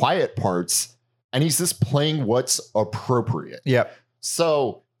these quiet parts and he's just playing what's appropriate. Yeah.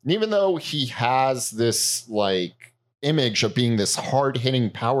 So even though he has this like image of being this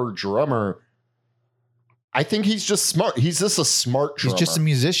hard-hitting power drummer, I think he's just smart. He's just a smart drummer. He's just a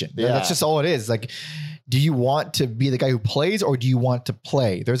musician. Yeah. That's just all it is. Like, do you want to be the guy who plays or do you want to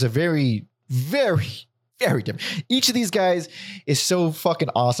play? There's a very, very, very different. Each of these guys is so fucking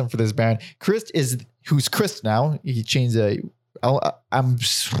awesome for this band. Who's Chris now? He changed I'll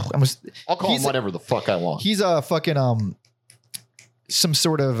call him whatever the fuck I want. He's a fucking some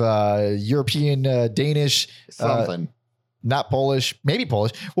sort of European Danish Something. Not Polish, maybe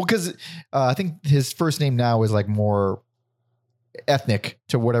Polish. Well, because I think his first name now is like more ethnic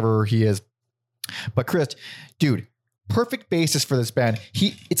to whatever he is. But Chris, dude, perfect basis for this band.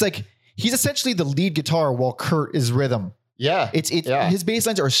 It's like he's essentially the lead guitar while Kurt is rhythm. Yeah. His bass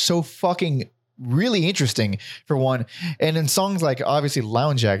lines are so fucking really interesting for one. And in songs like obviously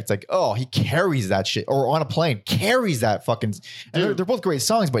Lounge Act, it's like, oh, he carries that shit. Or On a Plane carries that fucking. And they're both great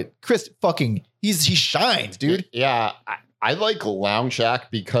songs, but Chris fucking he shines, dude. Yeah. I like Lounge Act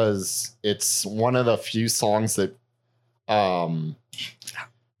because it's one of the few songs that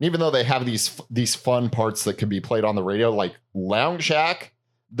even though they have these fun parts that can be played on the radio, like Lounge Act,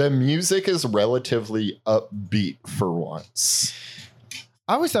 the music is relatively upbeat for once.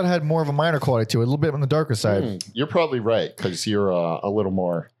 I always thought it had more of a minor quality to it, a little bit on the darker side. You're probably right because you're a little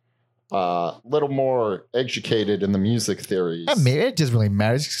more educated in the music theories. I mean, it doesn't really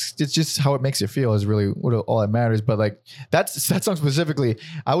matter. It's just how it makes you feel is really all that matters. But like that song specifically,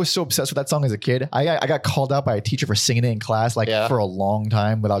 I was so obsessed with that song as a kid. I got called out by a teacher for singing it in class for a long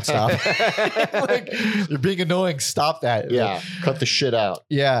time without stopping. Like, you're being annoying. Stop that. Yeah, like, cut the shit out.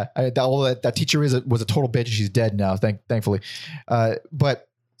 Yeah, that teacher was a total bitch. She's dead now, thankfully. But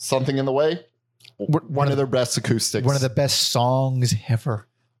Something in the Way, one of their best acoustics, one of the best songs ever.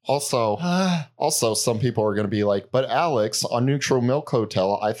 Also, some people are going to be like, but Alex, on Neutral Milk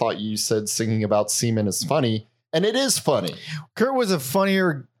Hotel, I thought you said singing about semen is funny. And it is funny. Kurt was a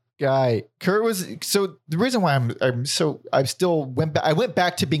funnier guy. So the reason why I went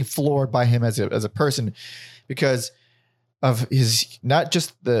back to being floored by him as a person because of his, not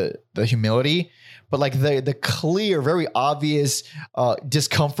just the humility, but like the clear, very obvious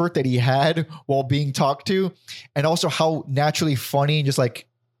discomfort that he had while being talked to. And also how naturally funny and just like,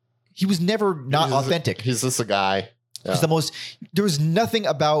 he was never not authentic. He's just a guy. Yeah. There was nothing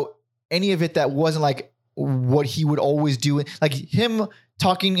about any of it that wasn't like what he would always do. Like him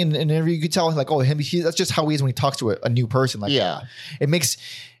talking in an interview, you could tell like, oh, that's just how he is when he talks to a new person. Like, yeah, it makes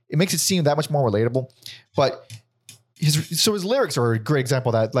it seem that much more relatable. But his lyrics are a great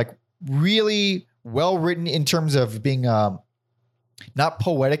example of that, like really well written in terms of being not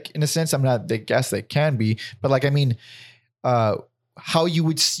poetic in a sense. I guess they can be, but like, I mean, how you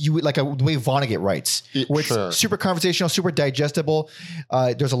would like the way Vonnegut writes, where it's super conversational, super digestible.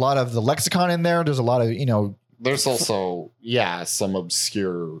 There's a lot of the lexicon in there. There's a lot of, there's also, some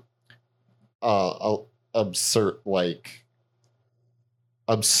obscure, absurd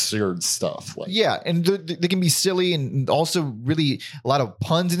stuff. Like, and they can be silly and also really a lot of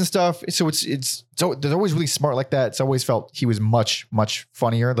puns and stuff. So they're always really smart like that. It's always felt he was much, much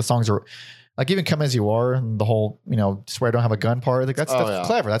funnier. The songs are like even Come As You Are and the whole, Swear I Don't Have a Gun part. Like that's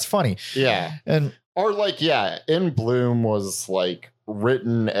clever. That's funny. Yeah. Or like, In Bloom was like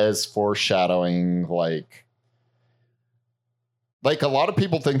written as foreshadowing, like a lot of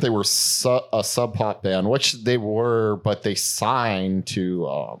people think they were a sub pop band, which they were, but they signed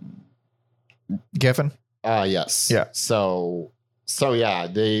to Geffen. Yes. Yeah. So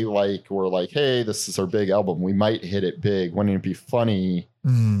they like were like, hey, this is our big album. We might hit it big. Wouldn't it be funny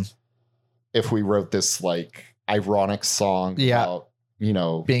if we wrote this like ironic song about,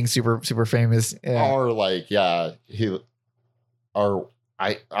 being super, super famous. Yeah. Or like,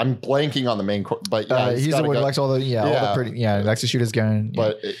 I'm blanking on the main but he's the one who likes all the pretty, likes to shoot his gun.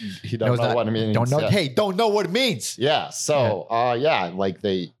 But he doesn't know what it means. Don't know what it means. Yeah. So, like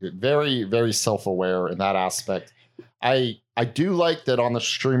they very, very self-aware in that aspect. I do like that on the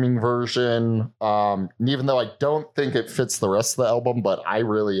streaming version, even though I don't think it fits the rest of the album, but I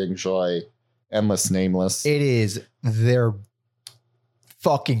really enjoy Endless Nameless. It is their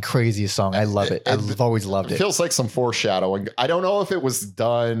fucking craziest song. I love it. I've always loved it. It feels like some foreshadowing. I don't know if it was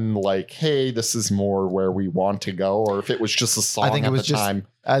done like, hey, this is more where we want to go, or if it was just a song time. I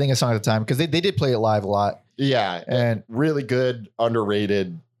think a song at the time, because they did play it live a lot. Yeah. And really good,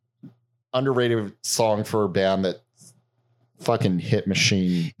 underrated underrated song for a band that fucking hit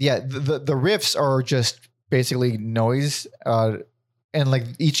machine. Yeah, the riffs are just basically noise, and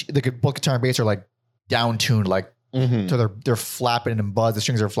like the both guitar and bass are like down tuned, like so they're flapping and buzz. The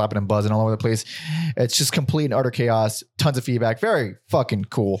strings are flapping and buzzing all over the place. It's just complete and utter chaos. Tons of feedback. Very fucking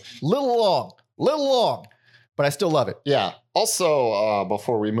cool. Little long, but I still love it. Yeah. Also,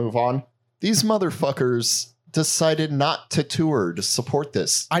 before we move on, these motherfuckers decided not to tour to support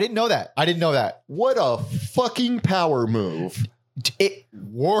this. I didn't know that. What a fucking power move. It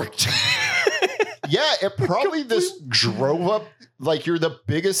worked. Yeah, it probably just drove up, like, you're the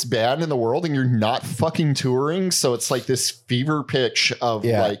biggest band in the world and you're not fucking touring. So it's like this fever pitch of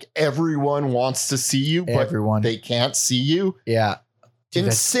like everyone wants to see you, but they can't see you. Yeah. Dude,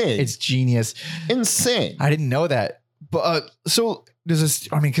 insane. It's genius. Insane. I didn't know that. But so there's this,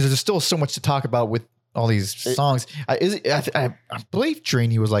 I mean, because there's still so much to talk about with all these songs. I believe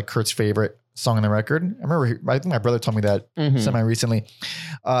Drain You was like Kurt's favorite song on the record. I think my brother told me that semi recently.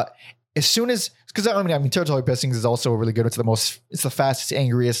 As soon as, because I mean, Territory Pissings is also really good. It's the fastest,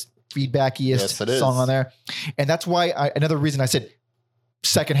 angriest, feedbackiest song on there. And that's why another reason I said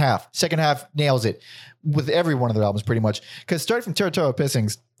second half nails it with every one of their albums pretty much. Because starting from Territorial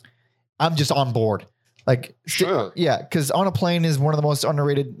Pissings, I'm just on board. Like, sure. Yeah. Because On a Plane is one of the most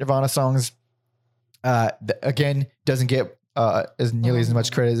underrated Nirvana songs. Again, doesn't get as nearly as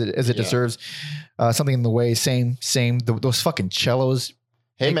much credit as it deserves. Something in the Way, same. Those fucking cellos.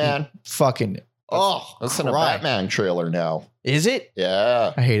 Hey, man. Fucking. That's in a Batman trailer now. Is it?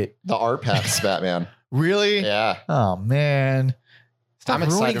 Yeah. I hate it. The art pack's Batman. Really? Yeah. Oh, man. Stop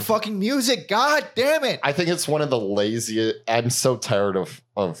ruining fucking music. God damn it. I think it's one of the laziest. I'm so tired of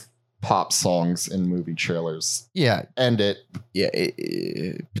pop songs in movie trailers. Yeah. End it. Yeah.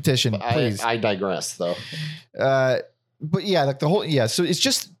 Petition, please. I digress, though. But yeah, like the whole, so it's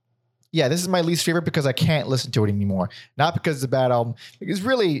just, this is my least favorite because I can't listen to it anymore. Not because it's a bad album. It's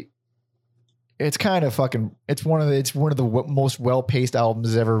really, it's kind of fucking, it's one of the most well-paced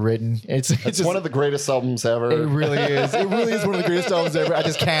albums ever written. It's just one of the greatest albums ever. It really is. It really is one of the greatest albums ever. I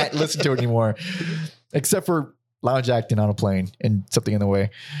just can't listen to it anymore. Except for Lounge Acting on a Plane and Something in the Way.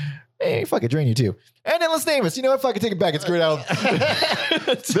 Hey, fuck it, Drain You too. And Endless Neighbors. You know what? Fuck it, take it back. It's a great album.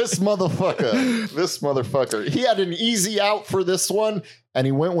 This motherfucker. He had an easy out for this one, and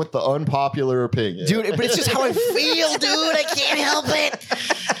he went with the unpopular opinion. Dude, but it's just how I feel, dude. I can't help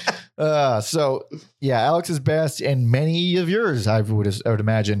it. So, Alex's best and many of yours, I would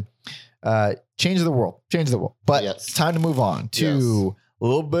imagine. Change the world. But it's time to move on to a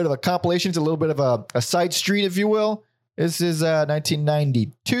little bit of a compilation. It's a little bit of a side street, if you will. This is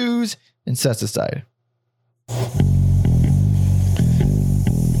 1992's Incesticide.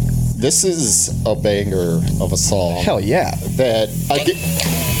 This is a banger of a song. Hell yeah. That,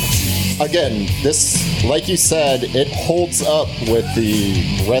 again, this, like you said, it holds up with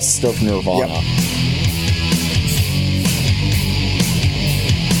the rest of Nirvana. Yep.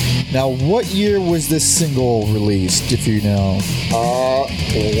 Now, what year was this single released, if you know?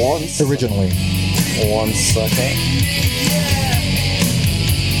 Originally. 1 second.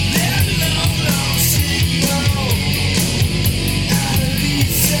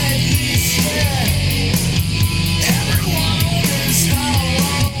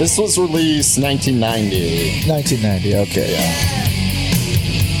 This was released 1990. 1990, okay.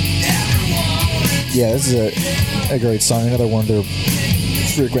 Yeah, this is a great song. Another one of their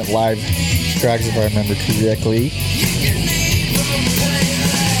frequent live tracks, if I remember correctly.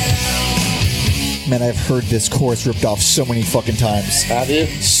 Man, I've heard this chorus ripped off so many fucking times. Have you?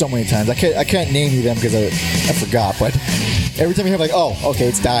 So many times. I can't name you them because I forgot, but every time you have like, oh, okay,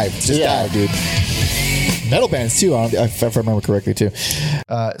 it's Dive. It's just Dive, dude. Metal bands too, if I remember correctly too.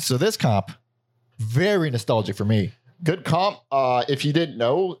 So this comp, very nostalgic for me. Good comp. If you didn't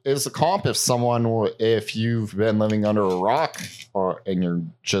know, is a comp if you've been living under a rock and you're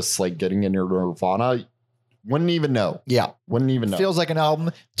just like getting into Nirvana, wouldn't even know. Yeah. Wouldn't even know. Feels like an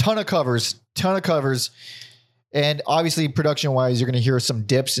album. Ton of covers. And obviously production wise, you're going to hear some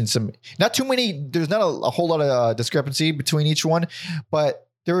dips and not too many. There's not a whole lot of discrepancy between each one, but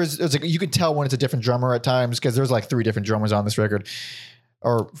there's like, you can tell when it's a different drummer at times because there's like 3 different drummers on this record,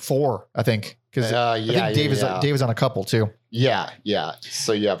 or 4, I think. Because I think Dave is on a couple too. Yeah.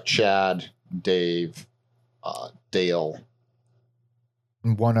 So you have Chad, Dave, Dale,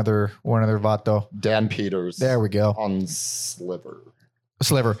 and one other Vato. Dan Peters. There we go. On Sliver.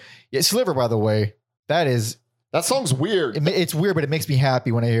 Yeah, Sliver. By the way, that song's weird. It's weird, but it makes me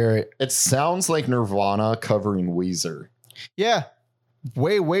happy when I hear it. It sounds like Nirvana covering Weezer. Yeah.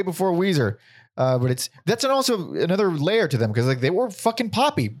 Way before Weezer. But that's also another layer to them because like they were fucking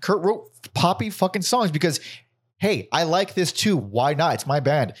poppy. Kurt wrote poppy fucking songs because, hey, I like this too. Why not? It's my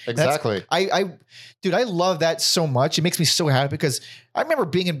band. Exactly. Dude, I love that so much. It makes me so happy because I remember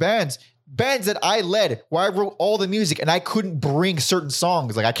being in bands that I led where I wrote all the music and I couldn't bring certain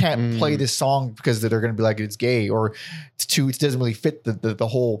songs. Like I can't play this song because they're going to be like, it's gay or it doesn't really fit the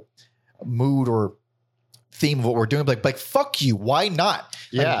whole mood or theme of what we're doing. Like fuck you. Why not?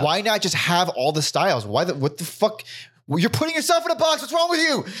 Yeah. Like, why not just have all the styles? What the fuck? Well, you're putting yourself in a box. What's wrong with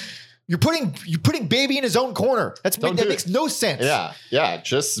you? You're putting Baby in his own corner. That makes no sense. Yeah.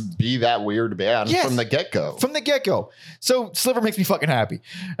 Just be that weird band from the get-go. From the get-go. So Sliver makes me fucking happy.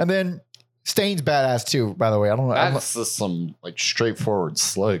 And then Stain's badass too, by the way. That's just some like straightforward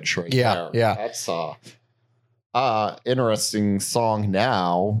sludge right there. Yeah. That's interesting song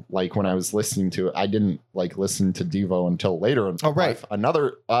now. Like when I was listening to it, I didn't like listen to Devo until later in life.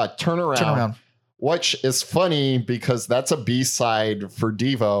 Another Turnaround. Which is funny because that's a B-side for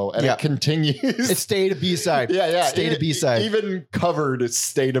Devo, and it continues. It stayed a B-side. Yeah. Stayed a B-side. Even covered, it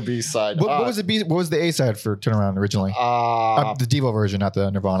stayed a B-side. What was the A-side for Turnaround originally? The Devo version, not the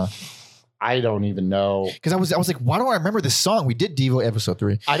Nirvana. I don't even know. Because I was like, why don't I remember this song? We did Devo episode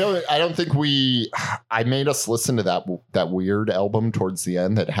 3. I don't think I made us listen to that weird album towards the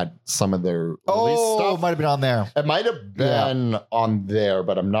end that had some of their early stuff. It might have been on there. It might have been on there,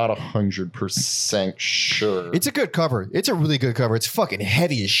 but I'm not 100% sure. It's a good cover. It's a really good cover. It's fucking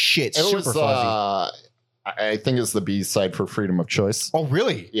heavy as shit. It's super fuzzy. I think it's the B-side for Freedom of Choice. Oh,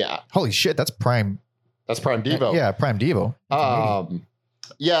 really? Yeah. Holy shit, that's Prime. That's Prime Devo. Yeah, Prime Devo.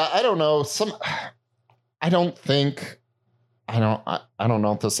 Yeah, I don't know. I don't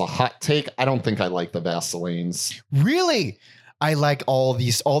know if this is a hot take. I don't think I like the Vaselines. Really? I like all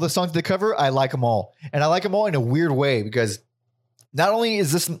the songs they cover. I like them all. And I like them all in a weird way because not only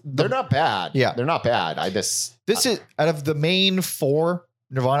is this... They're not bad. Yeah. They're not bad. This is, out of the main 4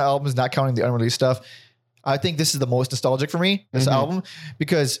 Nirvana albums, not counting the unreleased stuff, I think this is the most nostalgic for me, this album,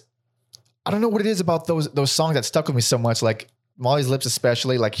 because I don't know what it is about those songs that stuck with me so much. Like, Molly's Lips,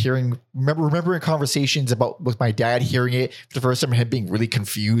 especially, like remembering conversations with my dad, hearing it for the first time, and him being really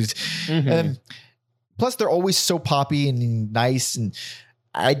confused. And plus, they're always so poppy and nice, and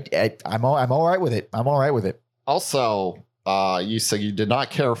I'm all right with it. I'm all right with it. Also, you said you did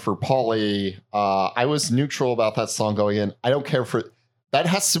not care for Polly. I was neutral about that song going in. I don't care for. That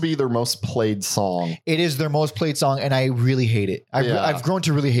has to be their most played song. It is their most played song, and I really hate it. I've grown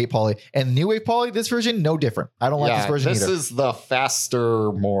to really hate Polly. And New Wave Polly, this version, no different. I don't like this version either. This is the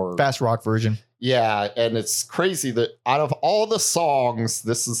faster, more... fast rock version. Yeah, and it's crazy that out of all the songs,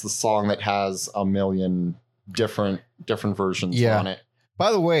 this is the song that has a million different versions on it.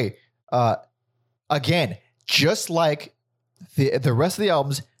 By the way, again, just like the rest of the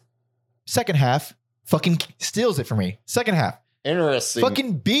albums, second half fucking steals it for me. Second half. Interesting.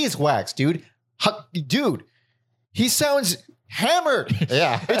 Fucking beeswax, dude. Dude, he sounds hammered.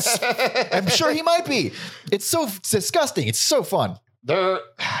 Yeah. I'm sure he might be. It's so disgusting. It's so fun.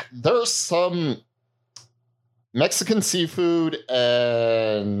 There's some Mexican Seafood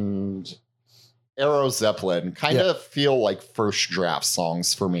and Aero Zeppelin kind of feel like first draft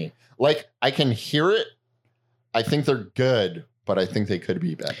songs for me. Like, I can hear it. I think they're good, but I think they could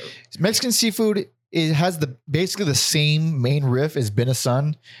be better. Mexican Seafood, it has basically the same main riff as Been a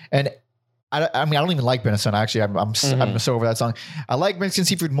Sun, and I mean I don't even like Been a Sun. Actually, I'm so over that song. I like Mexican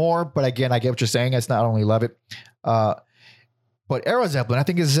Seafood more, but again, I get what you're saying. It's not I only love it, but Aero Zeppelin I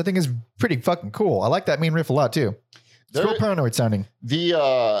think is pretty fucking cool. I like that main riff a lot too. It's real paranoid sounding.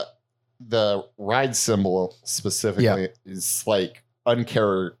 The ride cymbal specifically is like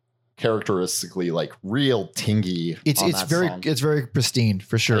uncharacteristically like real tingy. It's very pristine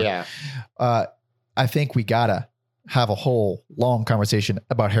for sure. Yeah. I think we gotta have a whole long conversation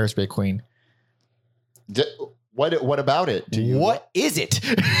about Hairspray Queen. What about it? What is it?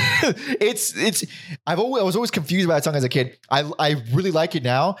 I was always confused by that song as a kid. I really like it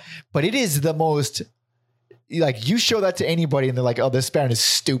now, but it is the most, like, you show that to anybody and they're like, oh, this band is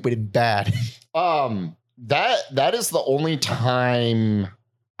stupid and bad. That is the only time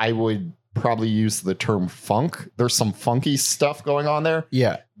I would probably use the term funk. There's some funky stuff going on there.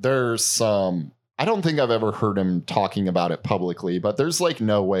 Yeah. There's some, I don't think I've ever heard him talking about it publicly, but there's like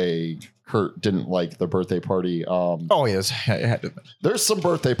no way Kurt didn't like the Birthday Party. Oh, yes. It had to. There's some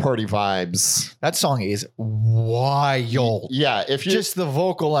Birthday Party vibes. That song is wild. Yeah. If you just the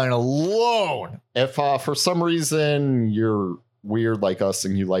vocal line alone. If for some reason you're weird like us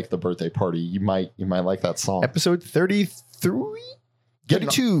and you like the Birthday Party, you might like that song. Episode 33?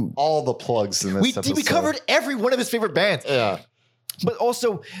 32. All the plugs in this episode. We covered every one of his favorite bands. Yeah. But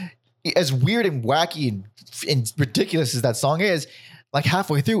also, as weird and wacky and ridiculous as that song is, like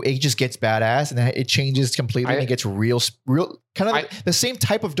halfway through, it just gets badass and it changes completely and it gets real kind of like the same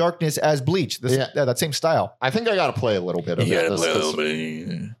type of darkness as Bleach. That same style. I think I got to play a little bit of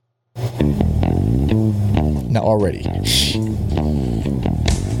it. Not already.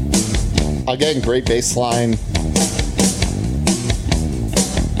 Again, great bass line.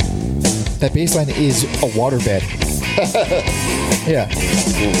 That bass line is a waterbed. Yeah.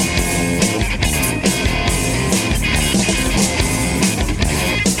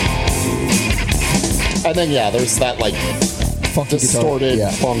 And then, yeah, there's that, like, Funky distorted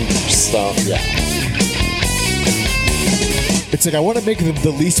guitar. funk stuff. Yeah. It's like, I want to make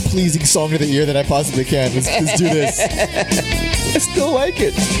the least pleasing song of the year that I possibly can. Let's do this. I still like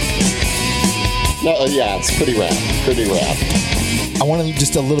it. No, yeah, it's pretty rad. Pretty rad. I want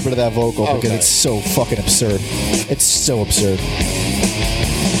just a little bit of that vocal because Okay. it's so fucking absurd. It's so absurd.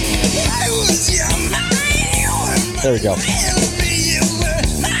 There we go.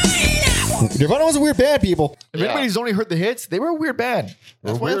 Nirvana was a weird band, people. If Yeah. anybody's only heard the hits, they were a weird band.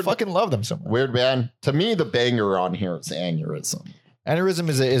 That's why I weird. fucking love them so much. Weird band. To me, the banger on here is Aneurysm. Aneurysm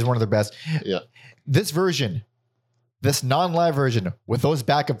is one of the best. Yeah. This version, this non-live version with those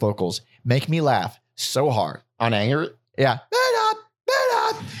backup vocals make me laugh so hard. On Anger? Yeah.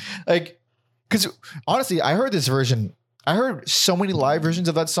 Like, because honestly, I heard this version. I heard so many live versions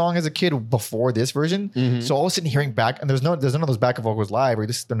of that song as a kid before this version. Mhm. So all of a sudden hearing back, and there's none of those backup vocals live, or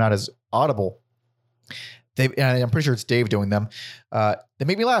they're not as audible. And I'm pretty sure it's Dave doing them. They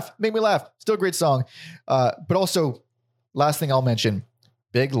make me laugh. Still a great song. But also, last thing I'll mention,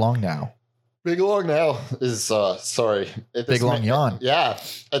 Big Long Now. Big Long Now is, sorry. Big Long Yawn. Yeah.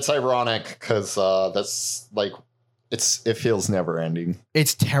 It's ironic because that's like, it feels never ending.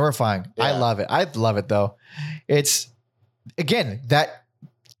 It's terrifying. I Yeah. love it. I love it though. It's again they're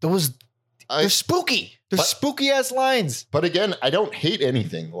spooky. They're But- spooky ass lines. But again, I don't hate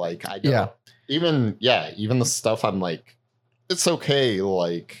anything. Like, I don't. Yeah. Even the stuff I'm like, it's okay.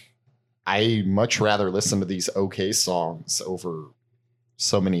 Like, I much rather listen to these okay songs over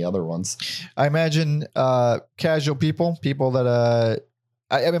so many other ones. I imagine casual people that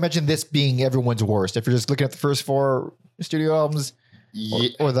I imagine this being everyone's worst. If you're just looking at the first 4 studio albums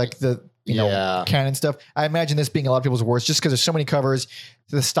or like the Yeah. canon stuff, I imagine this being a lot of people's worst just because there's so many covers.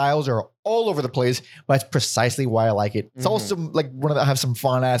 The styles are all over the place, but that's precisely why I like it. It's Mhm. also like I have some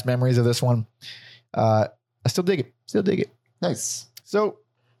fun ass memories of this one. I still dig it. Nice. So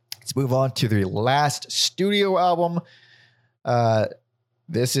let's move on to the last studio album.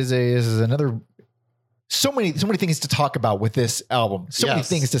 This is another. So many things to talk about with this album. So many Yes.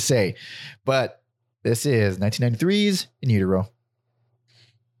 things to say, but this is 1993's In Utero.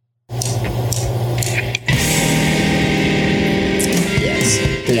 Yes.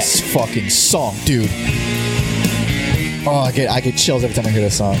 This fucking song, dude. Oh, I get chills every time I hear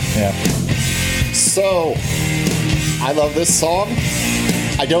this song. Yeah. So, I love this song.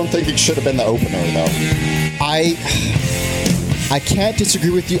 I don't think it should have been the opener, though. I can't disagree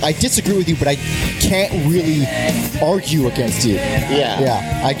with you. I disagree with you, but I can't really argue against you. Yeah.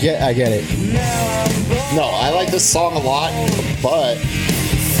 Yeah, I get it. No, I like this song a lot, but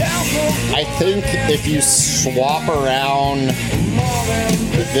I think if you swap around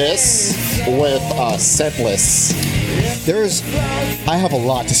this with Scentless, I have a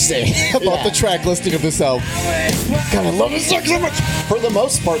lot to say about Yeah. the track listing of this album. God, I love this song so much. for the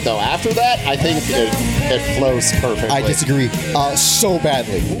most part, though, after that, I think it flows perfectly. I disagree so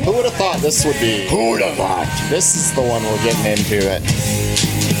badly. Who would have thought this would be? Who would have thought? This is the one we're getting into it.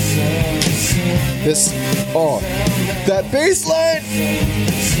 That bass line.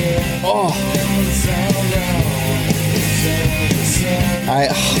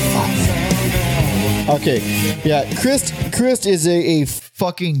 Okay, yeah, Chris is a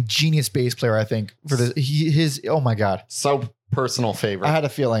Fucking genius bass player, I think. For this, his oh my god, So personal favorite. I had a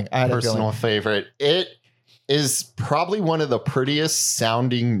feeling. Personal favorite. It is probably one of the prettiest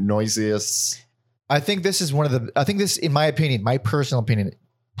sounding, noisiest. I think this is in my opinion, my personal opinion,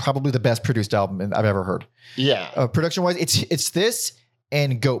 probably the best produced album I've ever heard. Yeah. Production wise, it's this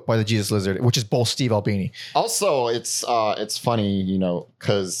and Goat by the Jesus Lizard, which is both Steve Albini. Also, it's funny,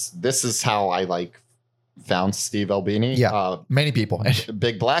 because this is how I found Steve Albini. Yeah. Many people.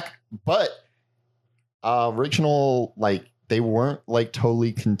 Big Black, but original they weren't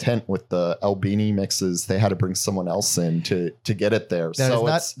totally content with the Albini mixes. They had to bring someone else in to get it there.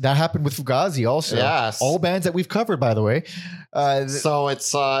 That happened with Fugazi also. Yes. All bands that we've covered, by the way. So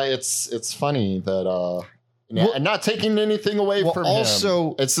it's funny that and not taking anything away from also,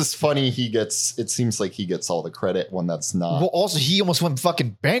 him. It's just funny. It seems like he gets all the credit when that's not. Well, also he almost went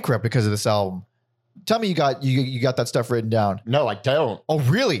fucking bankrupt because of this album. Tell me you got that stuff written down. No, I don't. Oh,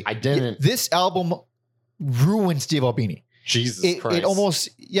 really? I didn't. This album ruined Steve Albini. Jesus Christ.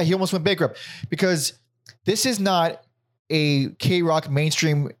 He almost went bankrupt because this is not a K-Rock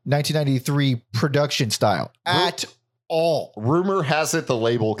mainstream 1993 production style at all. Rumor has it the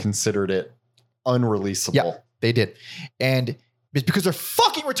label considered it unreleasable. Yeah, they did. And it's because they're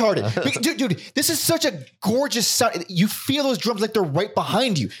fucking retarded. dude, this is such a gorgeous sound. You feel those drums like they're right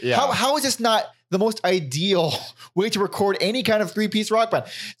behind you. Yeah. How is this not the most ideal way to record any kind of 3-piece rock band?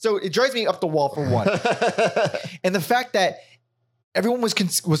 So it drives me up the wall for one. And the fact that everyone was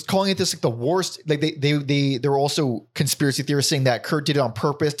calling it this like the worst. Like they were also conspiracy theorists saying that Kurt did it on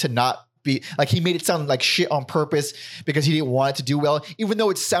purpose to not be like, he made it sound like shit on purpose because he didn't want it to do well, even though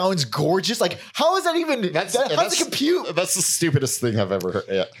it sounds gorgeous. Like, how is that even? How does it compute? That's the stupidest thing I've ever heard.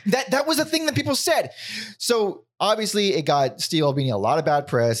 Yeah, that was the thing that people said. So obviously, it got Steve Albini a lot of bad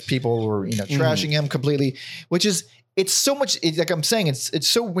press. People were trashing him completely, which is it's so much. Like I'm saying, it's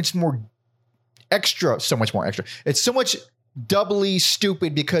so much more extra. So much more extra. It's so much doubly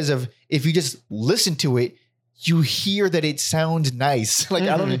stupid because of if you just listen to it, you hear that it sounds nice. Like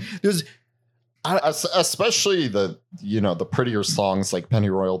especially the prettier songs like Penny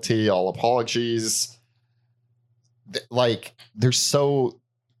Royalty, All Apologies. Like they're so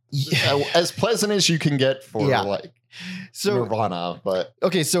as pleasant as you can get for Nirvana. But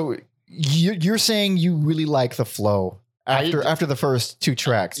okay, so you're saying you really like the flow after the first 2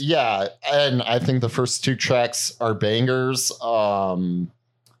 tracks. Yeah, and I think the first 2 tracks are bangers.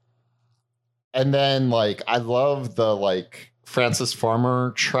 And then like I love the like Francis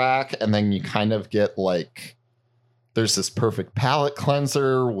Farmer track, and then you kind of get like there's this perfect palate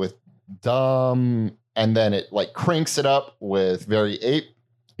cleanser with Dumb, and then it like cranks it up with Very Ape,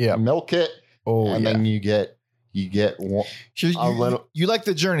 Milk It. And then you get one, you like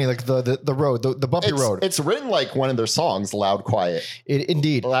the journey, like the road, the bumpy road. It's written like one of their songs, Loud Quiet.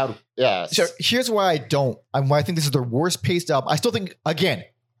 Indeed. Loud, yeah. So here's why I think this is their worst paced album. I still think, again,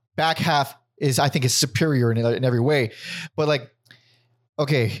 back half is superior in every way. But like,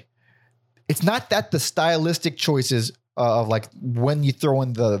 okay, it's not that the stylistic choices of like when you throw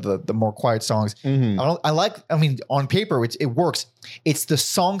in the more quiet songs. On paper it works. It's the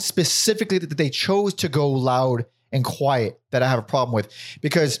song specifically that they chose to go loud and quiet that I have a problem with,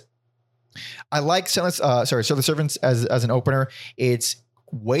 because I like Silent Servants as an opener. It's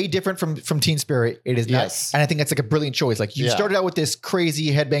way different from Teen Spirit. It is not, and I think that's like a brilliant choice. Like you started out with this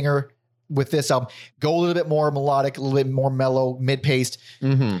crazy headbanger with this album, go a little bit more melodic, a little bit more mellow, mid-paced.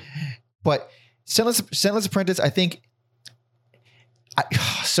 But Scentless Apprentice, I think.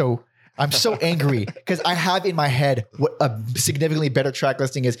 I'm so angry because I have in my head what a significantly better track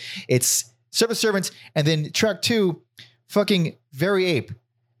listing is. It's Service Servants, and then track 2, fucking Very Ape,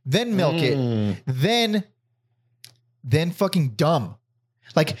 then Milk It, then fucking Dumb.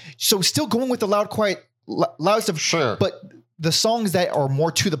 Like, so still going with the loud, quiet, loud stuff. Sure. But the songs that are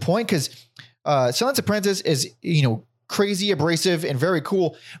more to the point, because Silence Apprentice is, crazy, abrasive, and very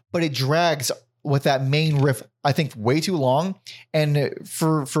cool, but it drags with that main riff, I think, way too long. And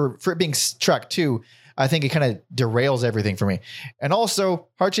for it being track 2, I think it kind of derails everything for me. And also,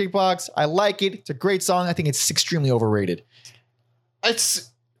 Heart Shaped Box, I like it. It's a great song. I think it's extremely overrated.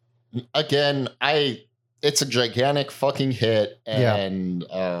 It's a gigantic fucking hit. And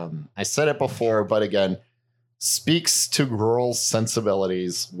I said it before, but again, speaks to girls'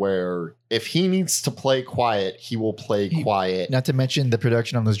 sensibilities, where if he needs to play quiet, he will play quiet. Not to mention the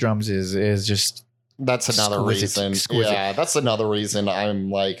production on those drums is just that's another reason. Exquisite. Yeah, that's another reason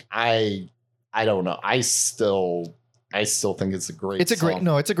I'm like, I don't know. I still think it's a great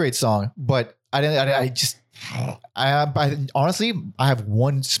song. It's a great song, but I honestly have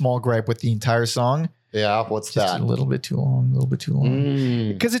one small gripe with the entire song. Yeah, what's just that? A little bit too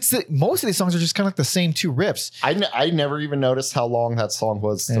long. Because most of these songs are just kind of like the same 2 riffs. I never even noticed how long that song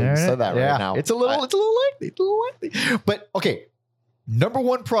was. So you said that right now. It's a little lengthy. But okay, number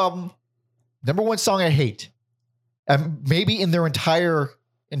one song I hate, maybe in their entire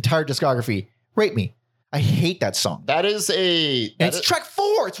discography, Rape Me. I hate that song. It's track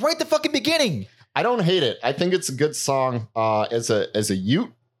 4. It's right at the fucking beginning. I don't hate it. I think it's a good song as a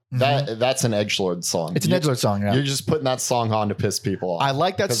Ute. That's an edgelord song. It's an edgelord song. Yeah. You're just putting that song on to piss people off. I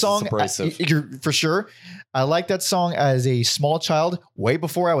like that song. For sure. I like that song as a small child, way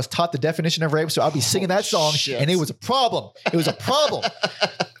before I was taught the definition of rape. So I'll be singing that song, and it was a problem.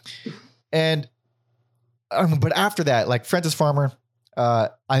 And but after that, like Francis Farmer, I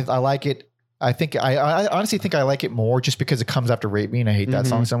like it. I think I honestly think I like it more just because it comes after Rape Me, and I hate that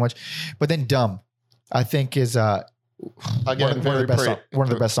song so much. But then Dumb, I think is Again, one of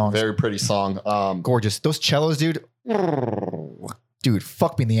the best songs. Very pretty song. Gorgeous. Those cellos, dude. Dude,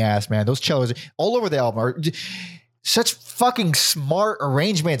 fuck me in the ass, man. Those cellos all over the album are such fucking smart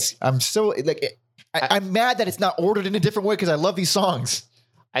arrangements. I'm so like, I'm mad that it's not ordered in a different way because I love these songs.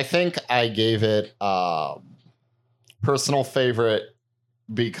 I think I gave it personal favorite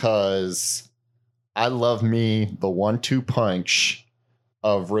because I love me the 1-2 punch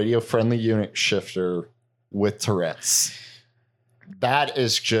of radio friendly unit shifter with Tourette's. That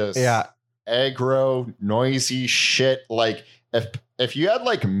is just aggro, noisy shit. Like if you had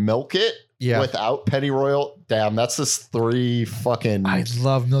like Milk It without Pennyroyal, damn, that's just 3 fucking. I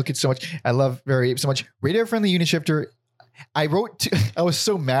love Milk It so much. I love Very Ape so much. Radio friendly unit shifter. I was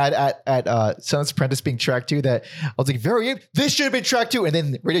so mad at Silence Apprentice being track 2 that I was like, Very Ape, this should have been track 2. And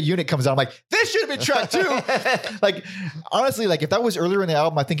then Radio Unit comes out. I'm like, this should have been track 2. Like, honestly, like if that was earlier in the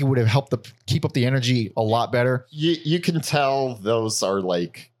album, I think it would have helped keep up the energy a lot better. You can tell those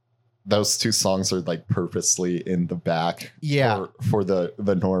 2 songs are like purposely in the back. Yeah. For the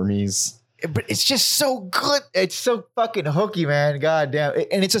normies. But it's just so good. It's so fucking hooky, man. God damn.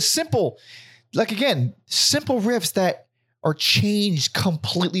 And it's a simple riffs that are changed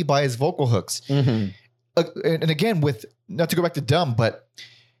completely by his vocal hooks. And again, with not to go back to Dumb, but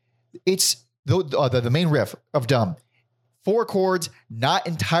it's the main riff of Dumb. 4 chords, not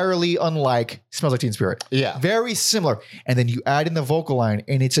entirely unlike Smells Like Teen Spirit. Yeah. Very similar. And then you add in the vocal line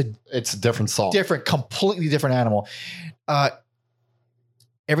and it's a different song. Completely different animal.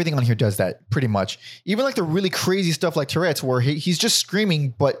 Everything on here does that pretty much. Even like the really crazy stuff like Tourette's where he's just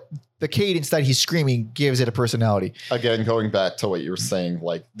screaming, but the cadence that he's screaming gives it a personality. Again, going back to what you were saying,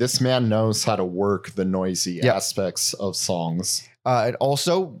 like this man knows how to work the noisy aspects of songs. And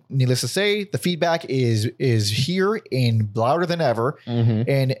also, needless to say, the feedback is here and louder than ever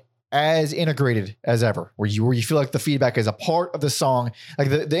and as integrated as ever, where you feel like the feedback is a part of the song, like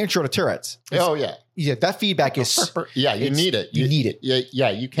the intro to Tourette's. Oh yeah. Yeah, that feedback is you need it. You need it.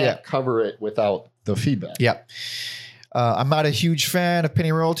 Yeah, you can't cover it without the feedback. Yeah. I'm not a huge fan of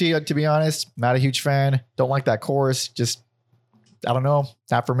Penny Royalty, to be honest. Not a huge fan. Don't like that chorus. Just, I don't know.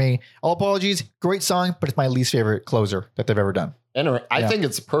 Not for me. All apologies. Great song, but it's my least favorite closer that they've ever done. Anyway, I think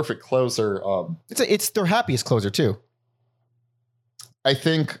it's a perfect closer. It's their happiest closer too. I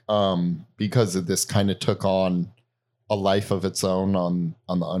think because of this kind of took on a life of its own on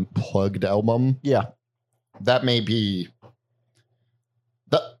the Unplugged album. Yeah. That may be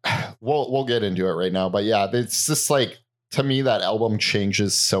we'll get into it right now, but yeah, it's just like, to me, that album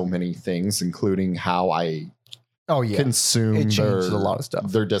changes so many things, including how I consume it changes a lot of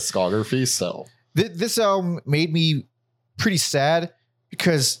stuff. Their discography. So this album made me pretty sad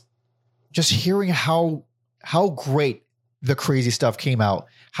because just hearing how great the crazy stuff came out,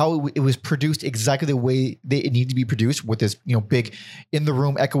 how it was produced exactly the way it needed to be produced with this, big in the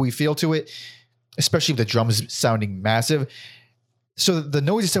room echoey feel to it, especially with the drums sounding massive. So the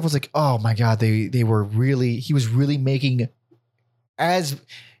noisy stuff was like, oh my God, he was really making I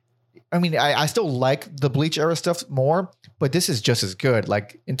still like the Bleach era stuff more, but this is just as good.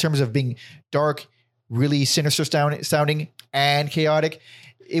 Like in terms of being dark, really sinister sounding and chaotic,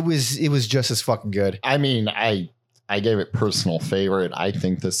 it was just as fucking good. I mean, I gave it personal favorite. I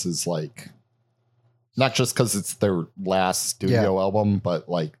think this is like, not just because it's their last studio album, but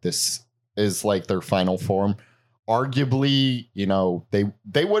like this is like their final form. Arguably,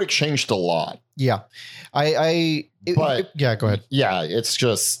 they would have changed a lot. Yeah. Go ahead. Yeah, it's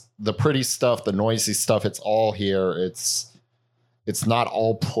just the pretty stuff, the noisy stuff. It's all here. It's not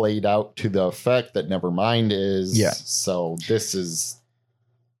all played out to the effect that Nevermind is. Yeah. So this is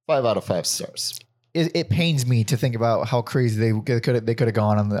 5 out of 5 stars. It pains me to think about how crazy they could have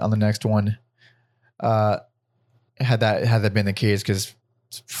gone on the next one. Had that been the case, because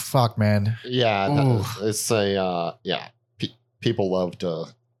fuck, man. Yeah, it's people love to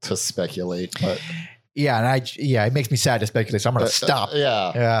speculate, but it makes me sad to speculate, so I'm gonna stop.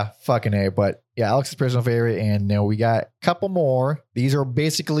 Fucking A. But yeah, Alex's personal favorite, and we got a couple more. These are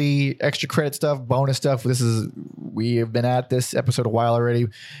basically extra credit stuff, bonus stuff. We have been at this episode a while already,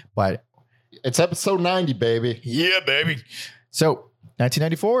 but it's episode 90, baby. Yeah, baby. So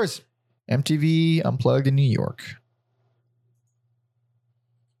 1994's MTV Unplugged in New York.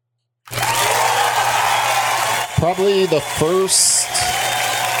 Probably the first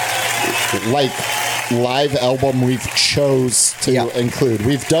live album we've chose to include.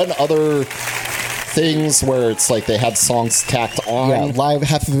 We've done other things where it's like they had songs tacked on. Yeah, live.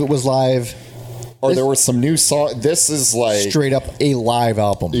 Half of it was live. Or there were some new songs. This is like straight up a live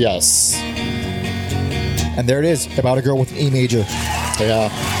album. Yes. And there it is, About a Girl with an E major. Yeah.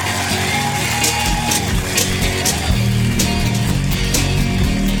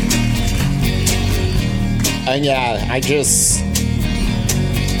 And yeah, this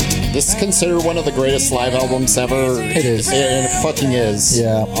is considered one of the greatest live albums ever. It is. And it fucking is.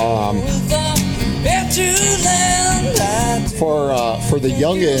 Yeah. For the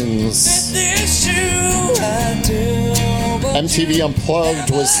youngins, MTV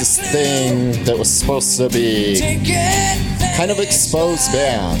Unplugged was this thing that was supposed to be kind of expose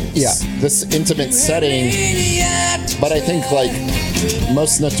bands. Yeah. This intimate setting. But I think, like,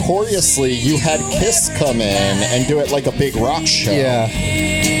 most notoriously, you had Kiss come in and do it like a big rock show. Yeah.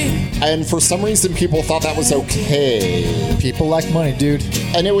 And for some reason, people thought that was okay. People like money, dude.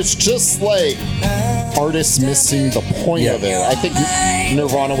 And it was just like artists missing the point of it. I think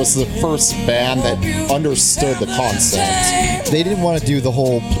Nirvana was the first band that understood the concept. They didn't want to do the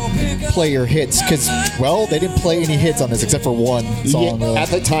whole play your hits because, well, they didn't play any hits on this except for one song. Yeah, really. at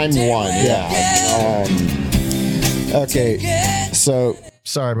the time, one. Yeah. Okay, so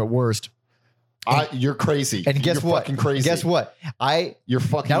Sorry, but worst. You're crazy. And guess You're what? Fucking crazy. Guess what? You're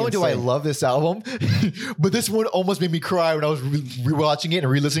fucking. Not only do I insane. love this album, but this one almost made me cry when I was rewatching it and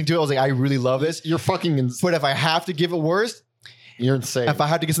re-listening to it. I was like, I really love this. You're fucking. But if I have to give it worst, You're insane. if I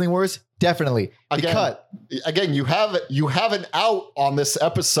had to get something worse, definitely the cut. Again, you have an out on this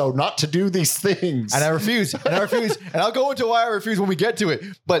episode not to do these things. And I refuse. And I'll go into why I refuse when we get to it.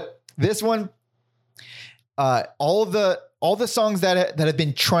 But this one, all the songs that have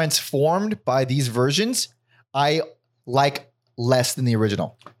been transformed by these versions, I like less than the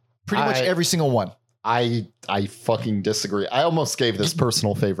original. Pretty much every single one. I fucking disagree. I almost gave this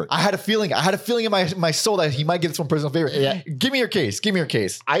personal favorite. I had a feeling in my soul that he might give this one personal favorite. Yeah. Give me your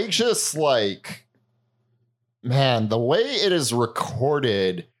case. I just like, man, the way it is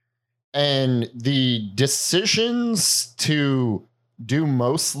recorded and the decisions to do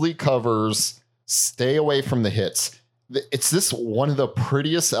mostly covers, stay away from the hits. It's this one of the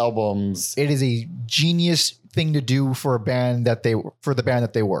prettiest albums. It is a genius thing to do for the band that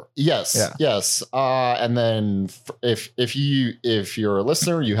they were. Yes, Yeah. yes. And then if you're a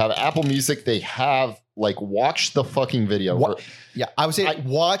listener, you have Apple Music. They have watch the fucking video. Yeah, I would say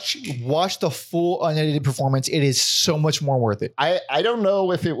watch the full unedited performance. It is so much more worth it. I don't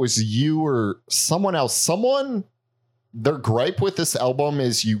know if it was you or someone else. Their gripe with this album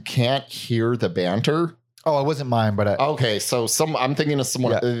is you can't hear the banter. Oh, it wasn't mine, but Okay, so I'm thinking of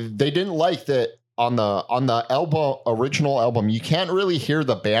someone. Yeah. They didn't like that on the original album. You can't really hear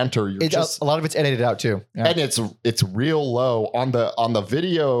the banter. You're just a lot of it's edited out too. Yeah. and it's real low on the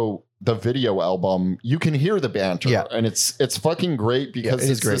video. The video album, you can hear the banter, Yeah. and it's fucking great because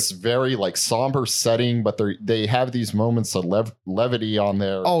it is it's great. this very somber setting, but they have these moments of levity on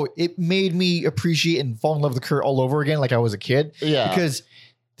there. Oh, it made me appreciate and fall in love with Kurt all over again, like I was a kid. Yeah. Because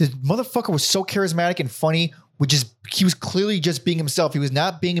the motherfucker was so charismatic and funny. He was clearly just being himself. He was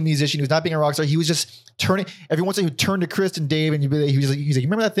not being a musician. He was not being a rock star. He was just turning. Every once in a while, he would turn to Chris and Dave, and he's like, you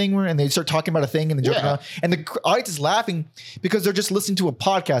remember that thing? And they start talking about a thing, and they joking Yeah. around. And the audience is laughing because they're just listening to a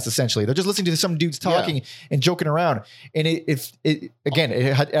podcast. Essentially, they're just listening to some dudes talking and joking around. And it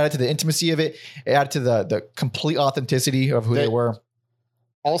added to the intimacy of it. It added to the complete authenticity of who they were.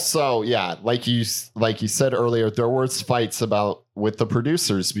 Also, yeah, like you said earlier, there was fights with the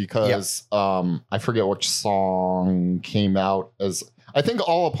producers because I forget which song came out as. I think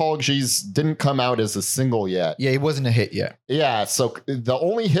All Apologies didn't come out as a single yet. Yeah, it wasn't a hit yet. Yeah, so the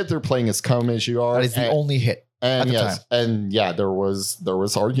only hit they're playing is "Come As You Are." That is the only hit. And at the yes, time. and yeah, there was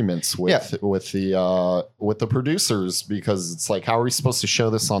arguments with the producers because it's like, how are we supposed to show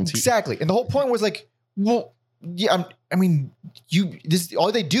this on TV? Exactly. And the whole point was like, well, yeah,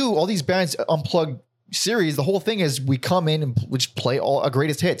 all these bands unplug series, the whole thing is we come in and we just play all our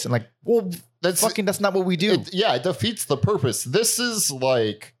greatest hits. And like, well, that's not what we do. It defeats the purpose. This is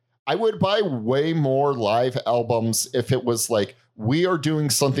like, I would buy way more live albums if it was like, we are doing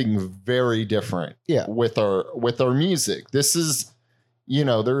something very different with our music. This is,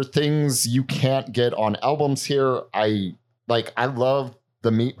 there are things you can't get on albums here. I love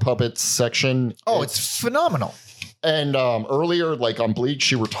the Meat Puppets section. Oh, it's phenomenal. And earlier, on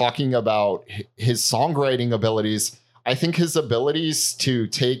Bleach, you were talking about his songwriting abilities. I think his abilities to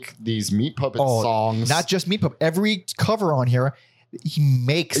take these Meat Puppet songs, not just Meat Puppet, every cover on here, he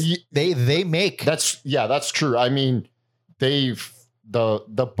makes. They make. That's true. I mean, the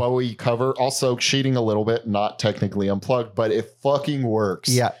Bowie cover also cheating a little bit, not technically unplugged, but it fucking works.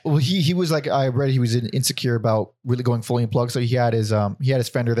 Yeah. Well, he was like, I read he was insecure about really going fully unplugged, so he had his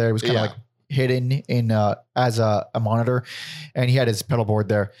Fender there. It was kind of hidden in as a monitor, and he had his pedal board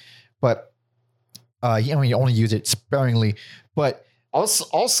there. But You only use it sparingly, but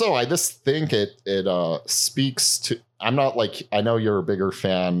Also, I just think it speaks to. I'm not like, I know you're a bigger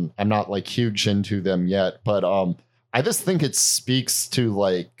fan. I'm not like huge into them yet, but I just think it speaks to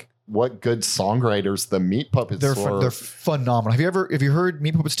like what good songwriters the Meat Puppets were. they're phenomenal. Have you heard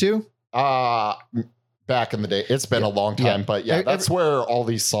Meat Puppets 2? Back in the day, it's been a long time, Yeah. but yeah, that's where all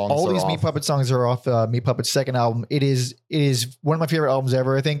these songs. All are these off. Meat Puppet songs are off Meat Puppet's second album. It is one of my favorite albums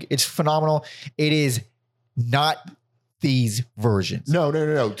ever. I think it's phenomenal. It is not these versions. No.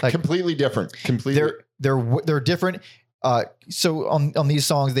 Like, Completely different. Completely. They're different. So on these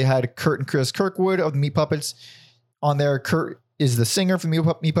songs, they had Kurt and Chris Kirkwood of the Meat Puppets on there. Kurt is the singer for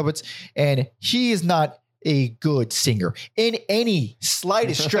Meat Puppets, and he is not a good singer in any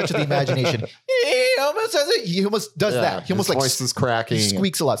slightest stretch of the imagination. He almost does that. He almost his like voice is cracking. he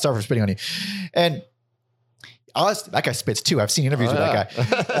squeaks a lot. Sorry for spitting on you. And that guy spits too. I've seen interviews with that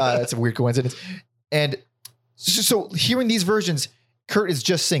guy. That's a weird coincidence. And so hearing these versions, Kurt is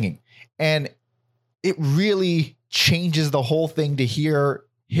just singing, and it really changes the whole thing to hear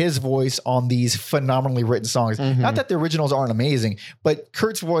his voice on these phenomenally written songs. Mm-hmm. Not that the originals aren't amazing, but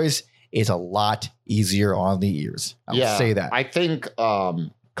Kurt's voice is a lot easier on the ears. I will say that. I think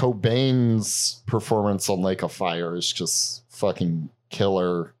Cobain's performance on Lake of Fire is just fucking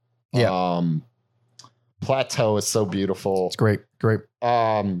killer. Yeah. Plateau is so beautiful. It's great.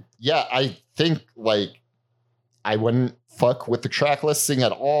 Yeah, I think like I wouldn't fuck with the track listing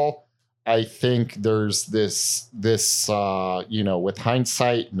at all. I think there's this with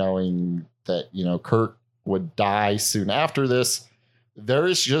hindsight, knowing that, Kurt would die soon after this, there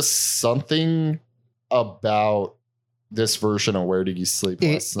is just something about this version of Where Did You Sleep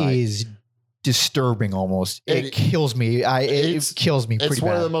Last Night? It is disturbing almost. It kills me. It kills me pretty It's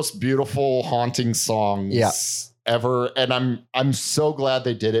one bad. of the most beautiful, haunting songs ever. And I'm so glad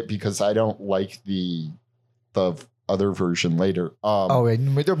they did it, because I don't like the other version later.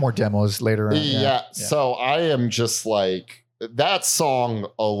 And there are more demos later on. Yeah. So I am just like, that song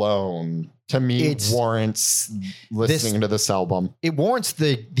alone to me warrants listening to this album. It warrants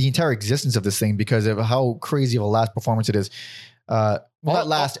the entire existence of this thing because of how crazy of a last performance it is. Not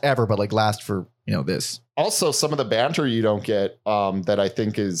last ever, but like last for this. Also, some of the banter you don't get, that I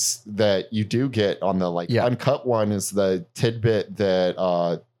think is that you do get on the uncut one, is the tidbit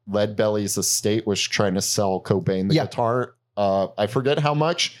that Leadbelly's estate was trying to sell Cobain the guitar. I forget how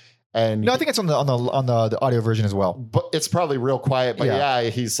much. And I think it's on the audio version as well. But it's probably real quiet. But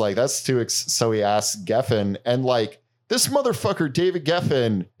he's like, that's too. So he asked Geffen, and like, this motherfucker, David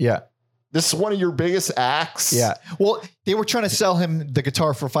Geffen. Yeah. This is one of your biggest acts. Yeah. Well, they were trying to sell him the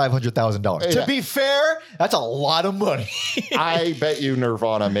guitar for $500,000. To be fair, that's a lot of money. I bet you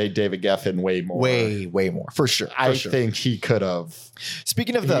Nirvana made David Geffen way more. Way more. For sure. I think he could have.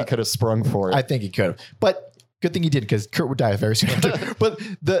 Speaking of he could have sprung for it. I think he could have. But good thing he did, because Kurt would die very soon after. But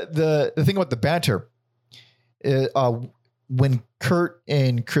the thing about the banter, when Kurt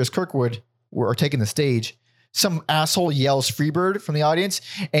and Chris Kirkwood are taking the stage, some asshole yells "Freebird" from the audience,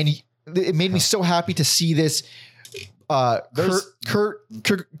 and it made me so happy to see this. Kurt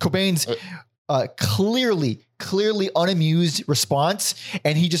Cobain's clearly unamused response,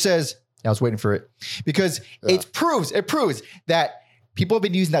 and he just says, "I was waiting for it," because it proves that people have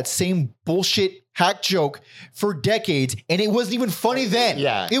been using that same bullshit hack joke for decades, and it wasn't even funny then.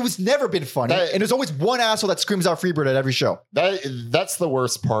 Yeah. It was never been funny. And there's always one asshole that screams out "Freebird" at every show. That's the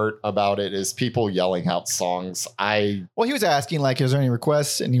worst part about it, is people yelling out songs. He was asking, like, is there any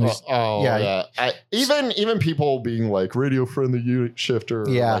requests? And he was, even people being like, radio friendly unit shifter,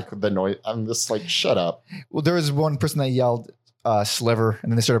 like the noise. I'm just like, shut up. Well, there was one person that yelled Sliver,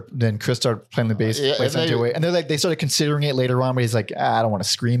 and then Chris started playing the bass, and they started considering it later on, but he's like, I don't want to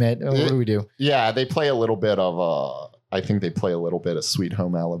scream it. What do we do? Yeah, they play a little bit of I think they play a little bit of Sweet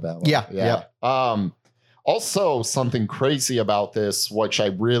Home Alabama. Yeah. Also, something crazy about this, which I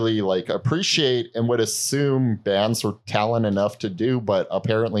really appreciate and would assume bands were talented enough to do, but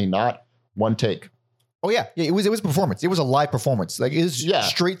apparently not, one take. Oh yeah, it was a performance. It was a live performance. Like, it was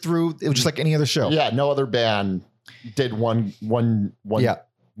straight through. It was just like any other show. Yeah, no other band did one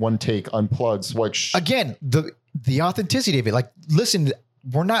take unplugs, which again, the authenticity of it. Like, listen,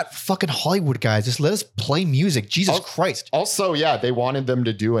 we're not fucking Hollywood guys. Just let us play music. Jesus Christ. Also, they wanted them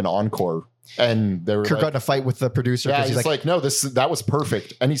to do an encore, and they were Kurt got in a fight with the producer. Yeah, he's like, no, that was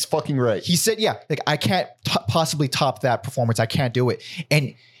perfect, and he's fucking right. He said, I can't possibly top that performance. I can't do it.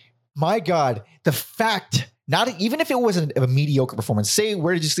 And my God, the fact, even if it wasn't a mediocre performance, say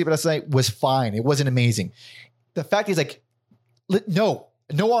Where Did You Sleep Last Night was fine. It wasn't amazing. The fact is, like, no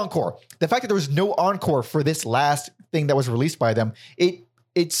encore. The fact that there was no encore for this last thing that was released by them,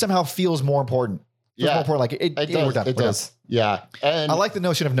 it somehow feels more important. Yeah. more important, like it, It we're does. done. It We're done. does. Yeah. And I like the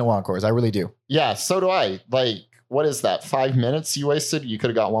notion of no encores. I really do. yeah, so do I. Like, what is that? 5 minutes you wasted? You could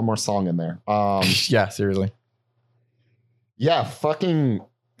have got one more song in there. Yeah, seriously. Yeah, fucking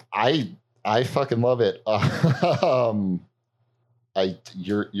I fucking love it.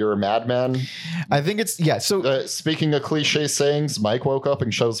 You're a madman. I think it's so Speaking of cliche sayings, Mike woke up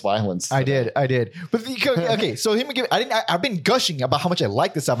and shows violence. I did. But okay, so I've been gushing about how much I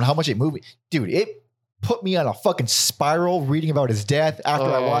like this album, how much it moved me. Dude, it put me on a fucking spiral reading about his death after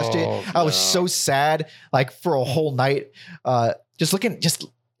I watched it. I was so sad, like for a whole night. It's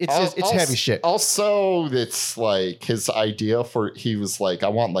heavy shit. Also, it's like his idea for, he was like, I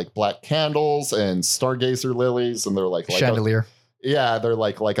want like black candles and stargazer lilies, and they're like Chandelier. they're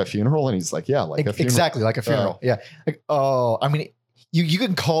like a funeral, and he's like, yeah, like a funeral. Exactly, like a funeral. Yeah. Like, I mean, you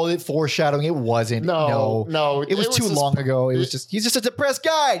can call it foreshadowing. It wasn't. No. It was too long ago. It was just, he's just a depressed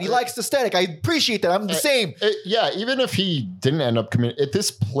guy. And he likes the aesthetic. I appreciate that. I'm the same. Yeah, even if he didn't end up committing it,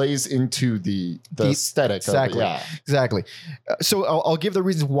 this plays into the aesthetic. Exactly. Of it. Yeah. Exactly. So I'll give the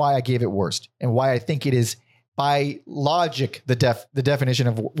reasons why I gave it worst and why I think it is by logic the definition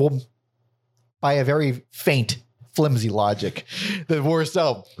of, well, by a very faint, flimsy logic, the worst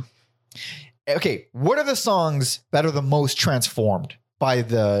album. Okay, what are the songs that are the most transformed by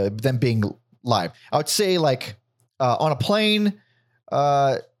them being live? I would say like On a Plane. There's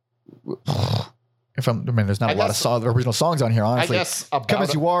not a lot of original songs on here, honestly. I guess Come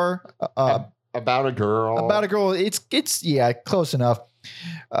As You Are. About a Girl. About a Girl. It's yeah, close enough.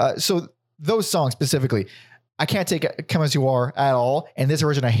 So those songs specifically, I can't take Come As You Are at all. And this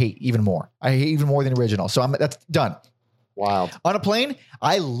version I hate even more. I hate even more than the original. So that's done. Wow. On a Plane,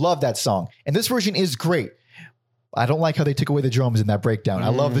 I love that song. And this version is great. I don't like how they took away the drums in that breakdown. I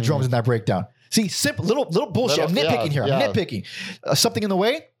love the drums in that breakdown. See, simple, little bullshit. I'm nitpicking here. I'm nitpicking. Something in the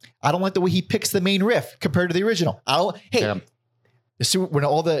Way. I don't like the way he picks the main riff compared to the original. When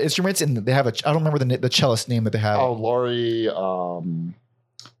all the instruments and they have I don't remember the cellist name that they have. Oh,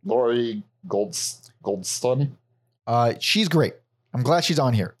 Lori Goldstone. She's great. I'm glad she's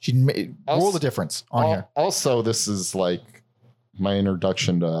on here. She made world of difference on here. Also, this is like my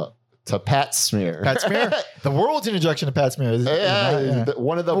introduction to Pat Smear. Pat Smear, the world's introduction to Pat Smear.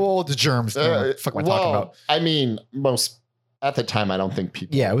 One of the the germs. Fuck, am I talking about? I mean, most at the time, I don't think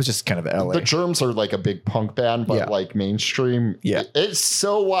people. Yeah, it was just kind of LA. The Germs are like a big punk band, but like mainstream. Yeah, it's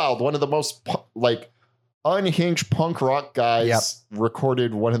so wild. One of the most like unhinged punk rock guys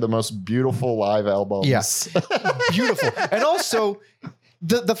recorded one of the most beautiful live albums. Yes, beautiful. And also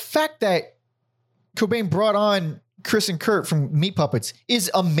the fact that Cobain brought on Chris and Kurt from Meat Puppets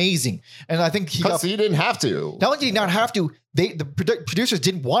is amazing. And I think he didn't have to. Not only did he not have to, the producers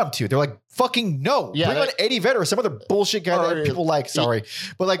didn't want him to. They're like, fucking no. Yeah, bring on Eddie Vedder or some other bullshit guy that people like. Sorry.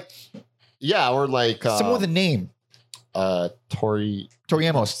 But like, yeah, or like someone with a name. Tori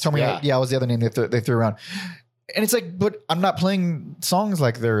Amos. Yeah, was the other name they threw around. And it's like, but I'm not playing songs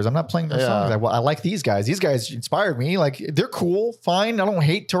like theirs. I'm not playing their songs. I like these guys. These guys inspired me. Like, they're cool, fine. I don't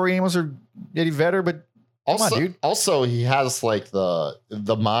hate Tori Amos or Eddie Vedder, but also, come on, dude. Also, he has like the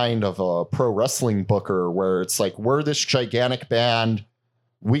mind of a pro wrestling booker, where it's like, we're this gigantic band.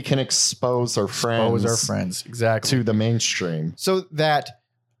 We can expose our friends exactly to the mainstream. So that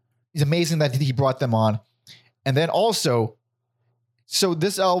is amazing that he brought them on. And then also, so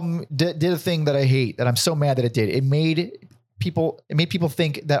this album did a thing that I hate, that I'm so mad that it did. It made people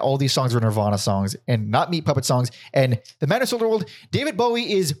think that all these songs were Nirvana songs and not Meat Puppet songs. And the Man Who Sold the World, David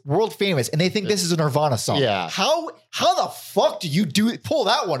Bowie is world famous, and they think this is a Nirvana song. Yeah. How the fuck do you pull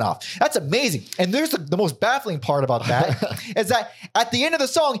that one off? That's amazing. And there's the most baffling part about that is that at the end of the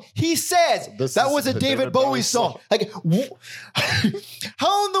song, he says that was a David Bowie song. Like,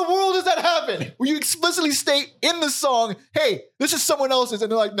 how in the world does that happen? Where you explicitly state in the song, hey, this is someone else's,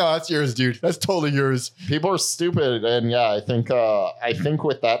 and they're like, no, that's yours, dude. That's totally yours. People are stupid, and yeah, I think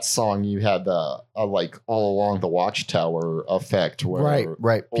with that song you had the like all along the Watchtower effect, where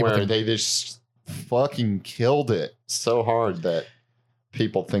right, where they just fucking killed it so hard that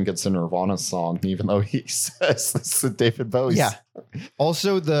people think it's a Nirvana song, even though he says this is a David Bowie song.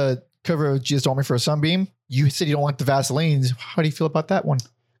 Also, the cover of Jesus Told Me for a Sunbeam, you said you don't like the Vaselines. How do you feel about that one?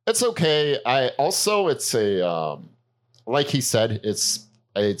 It's okay. It's a like he said, it's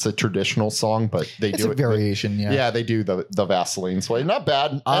a traditional song, but it's a variation. They do the Vaselines way. Not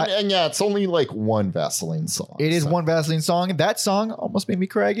bad. And yeah, it's only like one Vaseline song. It is one Vaseline song. That song almost made me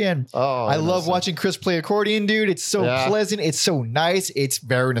cry again. Oh, I love watching Chris play accordion, dude. It's so pleasant. It's so nice. It's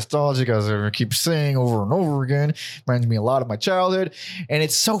very nostalgic, as I keep saying over and over again. Reminds me a lot of my childhood. And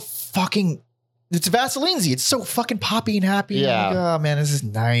it's so fucking it's Vaseline's-y. It's so fucking poppy and happy. Yeah. I'm like, oh man, this is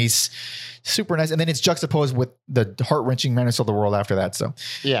nice. Super nice. And then it's juxtaposed with the heart-wrentching Menace of the World after that. So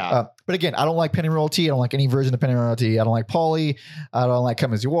Yeah. but again, I don't like Pennyroyal Tea. I don't like any version of Pennyroyal Tea. I don't like Polly. I don't like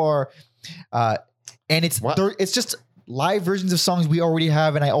Come As You Are. And it's just live versions of songs we already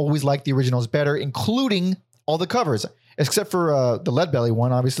have, and I always like the originals better, including all the covers, except for the Leadbelly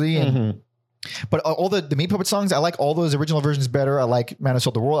one, obviously. And, but all the Meat Puppet songs, I like all those original versions better. I like Man Who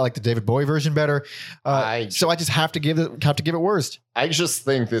Sold the World. I like the David Bowie version better. So I just have to give it worst. I just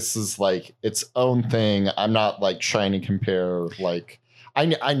think this is like its own thing. I'm not like trying to compare. Like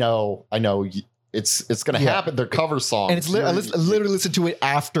I know it's gonna happen. They're cover songs, and it's I literally listened to it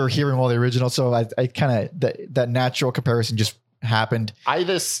after hearing all the original. So I kind of that natural comparison just happened. I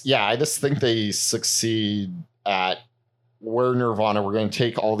just think they succeed at where Nirvana. We're going to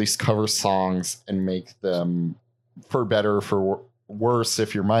take all these cover songs and make them, for better, for worse,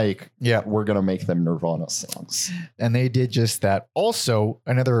 if you're Mike, we're going to make them Nirvana songs. And they did just that. Also,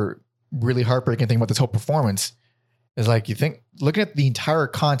 another really heartbreaking thing about this whole performance is like, you think, looking at the entire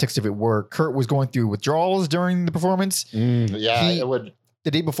context of it, where Kurt was going through withdrawals during the performance. It would.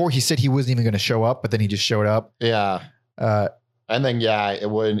 The day before, he said he wasn't even going to show up, but then he just showed up. Yeah. And then, it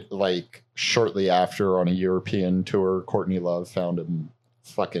would, like, shortly after on a European tour, Courtney Love found him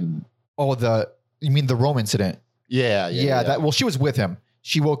fucking. Oh, you mean the Rome incident? Yeah. Well, she was with him.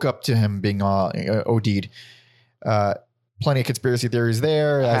 She woke up to him being OD'd. Plenty of conspiracy theories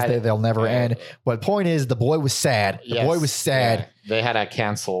there, as they'll never end. But point is, the boy was sad. The boy was sad. Yeah. They had to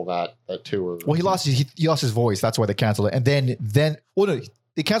cancel that tour. Well, he lost his voice. That's why they canceled it. And then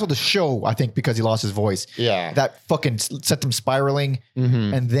they canceled the show, I think, because he lost his voice. Yeah. That fucking set them spiraling.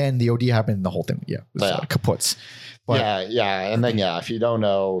 And then the OD happened and the whole thing. Yeah. It was kaputs. But, And then, if you don't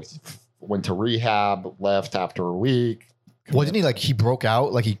know, went to rehab, left after a week. Well, didn't he he broke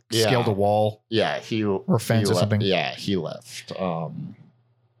out? Like he scaled a wall? Yeah. Or fence or something? Yeah. He left. And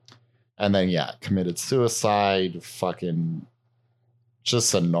then, committed suicide. Fucking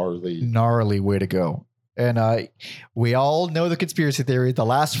just a gnarly way to go. And we all know the conspiracy theory. The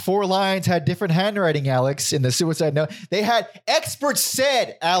last 4 lines had different handwriting, Alex, in the suicide note. They had experts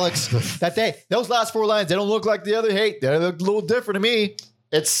said, Alex, that those last 4 lines, they don't look like the other. Hey, they look a little different to me.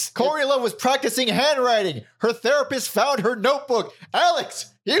 Courtney Love was practicing handwriting. Her therapist found her notebook.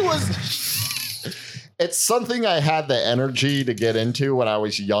 Alex, It's something I had the energy to get into when I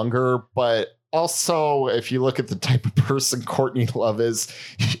was younger, but also, if you look at the type of person Courtney Love is,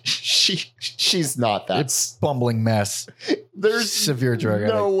 she's not that. It's bumbling mess. There's severe drug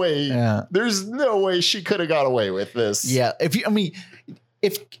addict. No way. Yeah. There's no way she could have got away with this. Yeah. If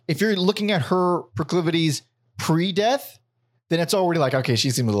you're looking at her proclivities pre-death, then it's already like, okay, she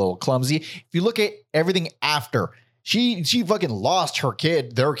seems a little clumsy. If you look at everything after, she fucking lost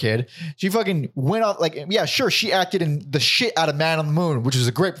their kid. She fucking went off sure, she acted in the shit out of Man on the Moon, which was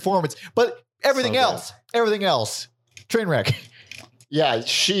a great performance, but everything else, train wreck. Yeah,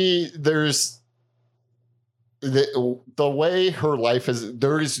 there's the way her life is,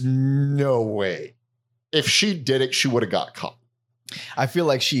 there is no way. If she did it, she would have got caught. I feel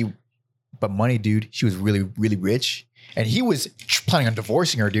like but money, dude, she was really, really rich. And he was planning on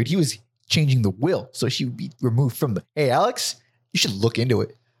divorcing her, dude. He was changing the will so she would be removed from Hey, Alex, you should look into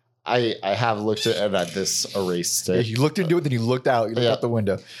it. I have looked at this erased it. Yeah, you looked into it, then you looked out. You looked out the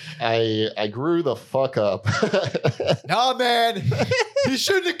window. I grew the fuck up. Nah, man. You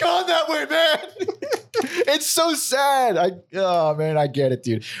shouldn't have gone that way, man. It's so sad. I get it,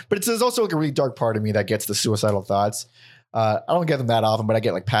 dude. But there's also a really dark part of me that gets the suicidal thoughts. I don't get them that often, but I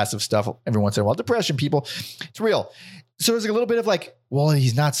get passive stuff every once in a while. Depression, people. It's real. So there's a little bit of well,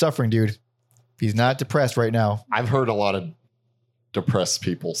 he's not suffering, dude. He's not depressed right now. I've heard a lot of depressed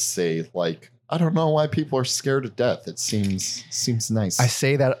people say, I don't know why people are scared of death. It seems nice. I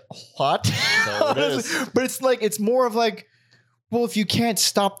say that a lot. There it is. But it's more of well, if you can't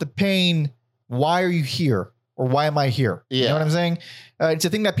stop the pain, why are you here? Or why am I here? Yeah. You know what I'm saying? It's a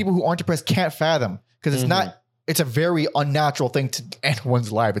thing that people who aren't depressed can't fathom, because it's not. It's a very unnatural thing to end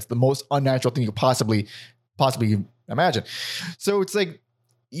one's life. It's the most unnatural thing you could possibly imagine. So it's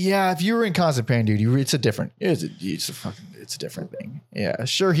if you were in constant pain, dude, it's a different thing. Yeah,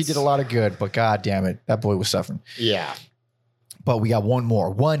 sure, he did a lot of good, but god damn it, that boy was suffering. Yeah. But we got one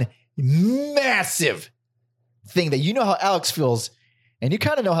massive thing that you know how Alex feels, and you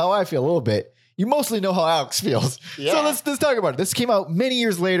kind of know how I feel a little bit. You mostly know how Alex feels. Yeah. So let's talk about it. This came out many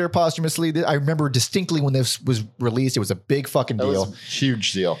years later, posthumously. I remember distinctly when this was released. It was a big fucking deal. It was a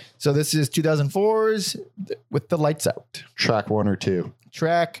huge deal. So this is 2004's With the Lights Out. Track 1 or 2?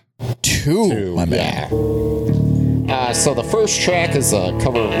 Track 2, my man. So the first track is a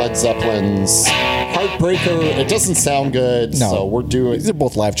cover of Led Zeppelin's Heartbreaker. It doesn't sound good, No. so we're doing... These are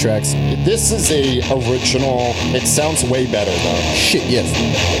both live tracks. This is a original. It sounds way better, though. Shit, yes.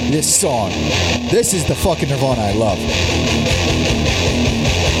 This song. This is the fucking Nirvana I love.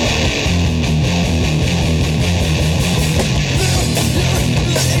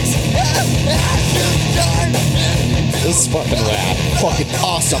 This is fucking rad. Fucking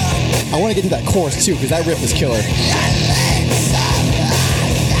awesome. I want to get to that chorus too, because that riff is killer.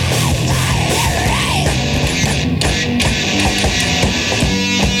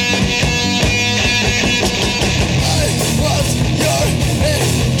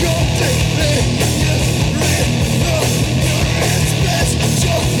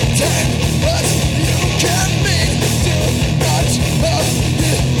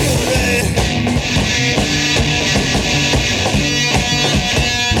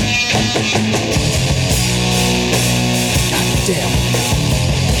 Damn.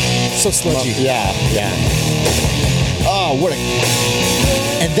 So sludgy. Yeah. Oh, what a...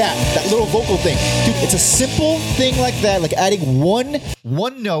 And that little vocal thing. Dude, it's a simple thing like that, like adding one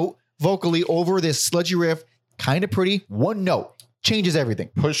note vocally over this sludgy riff, kind of pretty. One note changes everything.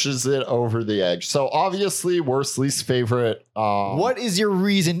 Pushes it over the edge. So obviously, worst, least favorite. What is your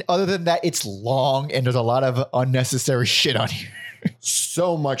reason other than that it's long and there's a lot of unnecessary shit on here?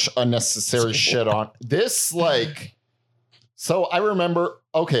 So much unnecessary shit on this. Like, so I remember.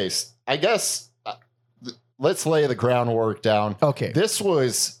 Okay, I guess let's lay the groundwork down. Okay. This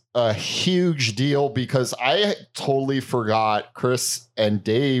was a huge deal because I totally forgot Chris and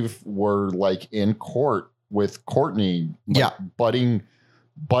Dave were like in court with Courtney. Like, Yeah.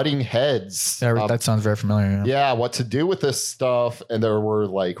 Butting heads. That sounds very familiar. Yeah, what to do with this stuff. And there were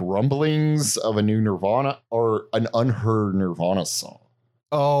like rumblings of a new Nirvana or an unheard Nirvana song,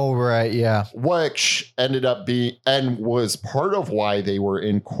 Oh, right. Yeah. which ended up being and was part of why they were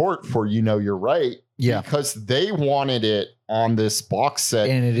in court for You Know You're Right. Yeah. Because they wanted it on this box set.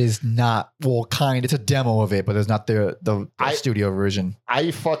 And it is not, well, it's a demo of it, but there's not the studio version.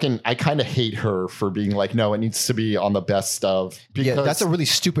 I kind of hate her for being like, no, it needs to be on the best of. Because Yeah, that's a really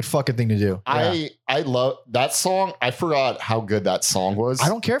stupid fucking thing to do. Yeah. I love that song. I forgot how good that song was. I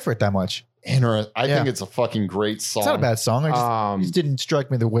don't care for it that much. I think it's a fucking great song. It's not a bad song. It just didn't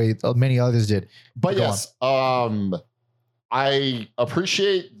strike me the way many others did. But Go yes, I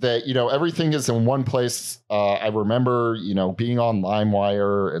appreciate that, everything is in one place. I remember, being on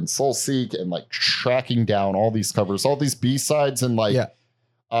LimeWire and SoulSeek and like tracking down all these covers, all these B-sides. And like,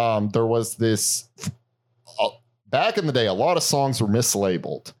 there was this, back in the day, a lot of songs were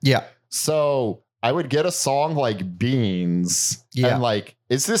mislabeled. Yeah. So I would get a song like Beans and like,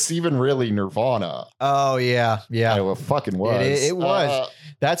 is this even really Nirvana? Oh, yeah. Yeah. It fucking was. It was.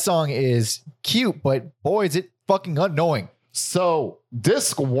 That song is cute, but boy, is it fucking unknowing. So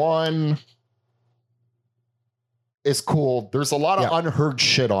disc 1 is cool. There's a lot of unheard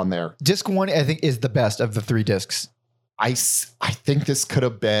shit on there. Disc 1, I think, is the best of the 3 discs. I think this could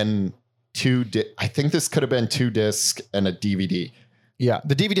have been 2 disc and a DVD. Yeah.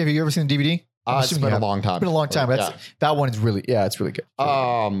 The DVD, have you ever seen the DVD? It's been a long time. It's been a long time. That one is really, it's really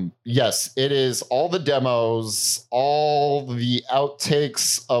good. Yes, it is all the demos, all the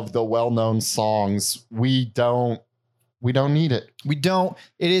outtakes of the well-known songs. We don't need it. We don't.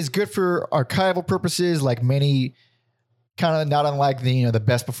 It is good for archival purposes, like many, kind of not unlike the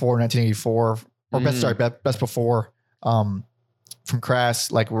best before 1984 or best before from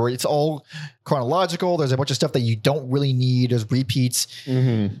Crass, like where it's all chronological. There's a bunch of stuff that you don't really need. There's repeats.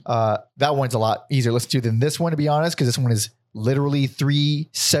 That one's a lot easier to listen to than this one, to be honest, because this one is literally 3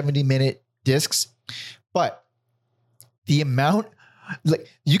 70-minute discs. But the amount, like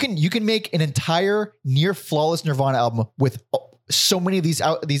you can make an entire near flawless Nirvana album with so many of these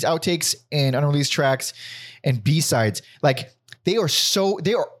outtakes and unreleased tracks and B-sides. Like they are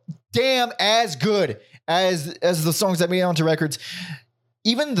damn as good as the songs that made it onto records.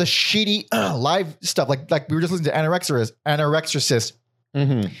 Even the shitty live stuff, like we were just listening to Anorexorcist.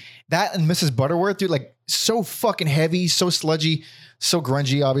 That and Mrs. Butterworth, dude, like so fucking heavy, so sludgy, so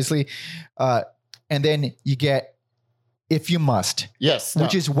grungy, obviously. And then you get If You Must. Yes.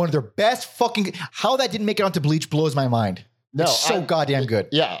 Which is one of their best fucking... How that didn't make it onto Bleach blows my mind. No, it's so goddamn good.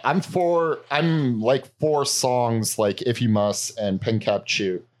 Yeah, I'm like 4 songs like If You Must and Pen Cap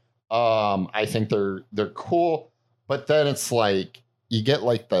Chew. I think they're cool, but then it's like you get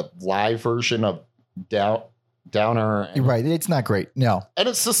like the live version of Downer. Right, it's not great. No, and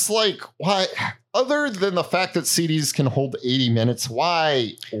it's just like, why? Other than the fact that CDs can hold 80 minutes,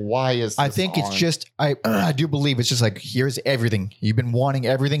 why is this I think on? It's just I do believe it's just like, here's everything you've been wanting,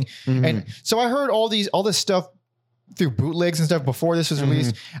 everything. And so I heard all this stuff through bootlegs and stuff before this was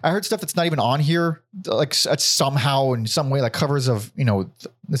released. I heard stuff that's not even on here, like somehow in some way, like covers of, you know,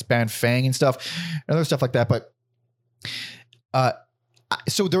 this band Fang and stuff, and other stuff like that. But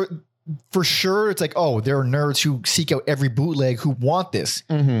so there, for sure, it's like, oh, there are nerds who seek out every bootleg who want this.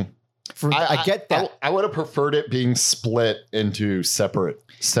 I get that. I would have preferred it being split into separate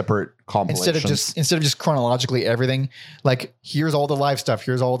compilations instead of just chronologically everything. Like, here's all the live stuff,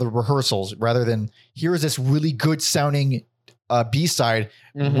 here's all the rehearsals, rather than here's this really good sounding B-side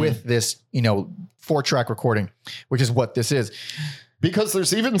with this, you know, 4-track recording, which is what this is. Because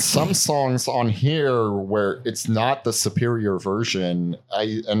there's even some songs on here where it's not the superior version.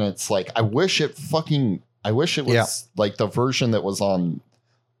 And it's like, I wish it was like the version that was on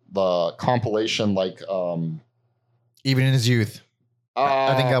the compilation, like Even in His Youth.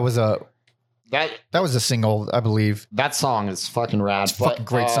 I think that was a single, I believe. That song is fucking rad. It's a fucking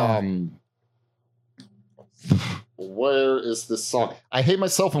great song. Where is this song? I Hate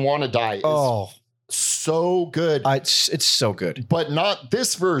Myself and Want to Die. So good. It's so good. But not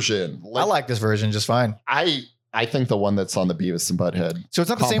this version. I like this version just fine. I think the one that's on the Beavis and Butthead. So it's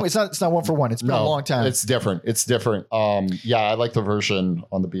not the same. It's not one for one. It's been a long time. It's different. Yeah, I like the version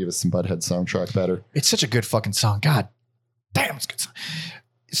on the Beavis and Butthead soundtrack better. It's such a good fucking song. God damn, it's a good song.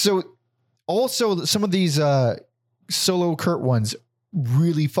 So also some of these solo Kurt ones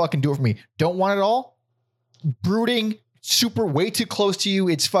really fucking do it for me. Don't Want It All. Brooding, super, way too close to you.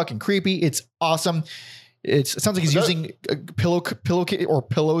 It's fucking creepy. It's awesome. It sounds like he's using a pillow or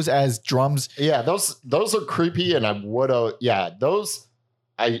pillows as drums. Yeah, those are creepy, and I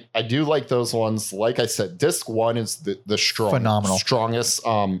do like those ones. Like I said, disc 1 is the strongest.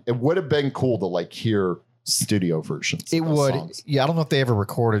 It would have been cool to like hear studio versions. It would. Songs. Yeah, I don't know if they ever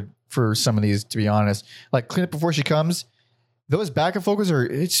recorded for some of these, to be honest. Like Clean Up Before She Comes. Those backup vocals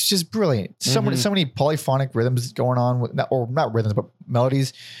it's just brilliant. So many polyphonic rhythms going on with, not rhythms, but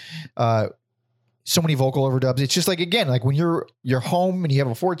melodies. So many vocal overdubs. It's just like, again, like when you're home and you have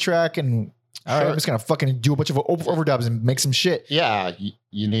a 4-track and all right, I'm just gonna fucking do a bunch of overdubs and make some shit. Yeah,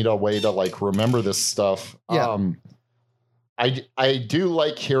 you need a way to like remember this stuff. Yeah. I do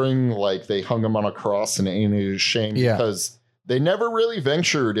like hearing like they hung him on a cross and ain't it a shame because they never really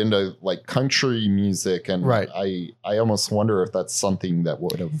ventured into like country music, and I almost wonder if that's something that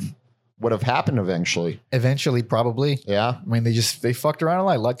would have happened eventually. Eventually, probably. Yeah. I mean, they fucked around a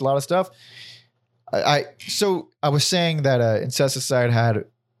lot, liked a lot of stuff. So I was saying that Incesticide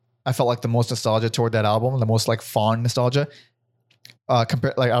I felt like the most nostalgia toward that album, the most like fond nostalgia,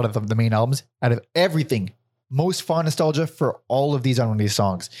 compared like out of the main albums, out of everything, most fond nostalgia for all of these on one of these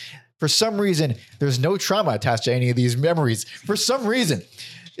songs. For some reason, there's no trauma attached to any of these memories. For some reason,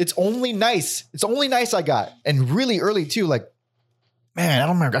 it's only nice. It's only nice I got, and really early too. Like, man, I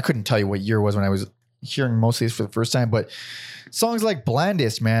don't remember. I couldn't tell you what year it was when I was hearing most of these for the first time, but songs like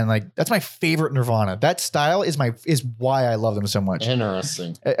Blandest, man, like that's my favorite Nirvana. That style is why I love them so much.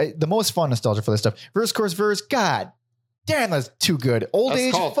 Interesting. The most fun nostalgia for this stuff. Verse, chorus, verse. God damn, that's too good. Old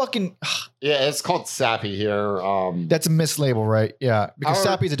Age, fucking. Yeah, it's called Sappy here. That's a mislabel, right? Yeah, because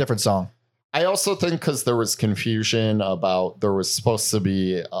Sappy's a different song. I also think because there was confusion about there was supposed to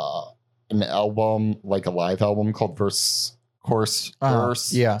be an album, like a live album called Verse, Chorus,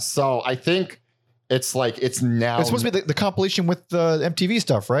 Verse. Yeah. So I think it's like it's now. It's supposed to be the compilation with the MTV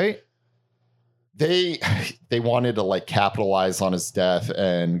stuff, right? They wanted to like capitalize on his death,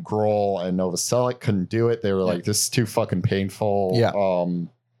 and Grohl and Novoselic couldn't do it. They were like, "This is too fucking painful." Yeah.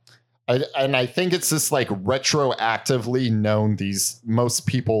 I think it's just like retroactively known. Most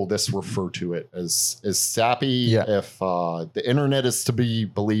people refer to it as sappy. Yeah. If the internet is to be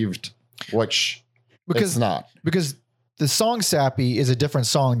believed, which it's not, because the song "Sappy" is a different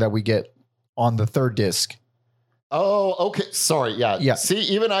song that we get on the third disc. Oh, okay. Sorry. Yeah. Yeah. See,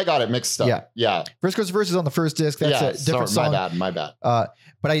 even I got it mixed up. Yeah. Yeah. First Coast Verse is on the first disc. That's a different song. My bad.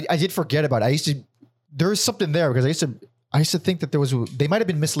 But I did forget about it. There's something there because I used to think that they might have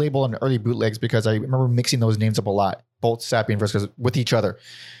been mislabeled on early bootlegs because I remember mixing those names up a lot, both Sappy and First Coast with each other.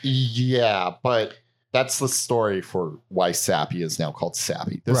 Yeah, but that's the story for why Sappy is now called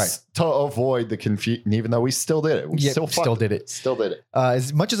Sappy. Right. To avoid the confusion, even though we still did it. We still did it. Still did it.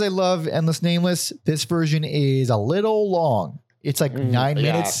 As much as I love Endless Nameless, this version is a little long. It's like 9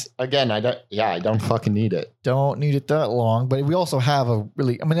 minutes. Again, I don't fucking need it. Don't need it that long. But we also have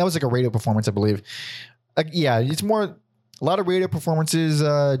that was like a radio performance, I believe. It's more a lot of radio performances,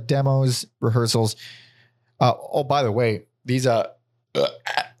 demos, rehearsals. By the way, these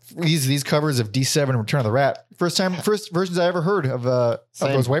covers of D7 and Return of the Rat. First versions I ever heard of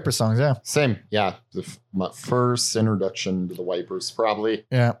those Wipers songs. Yeah. Same. Yeah. My first introduction to the Wipers, probably.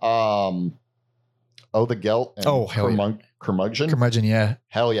 Yeah. Oh the Gelt and Oh, hell yeah. Curmudgeon. Curmudgeon, yeah.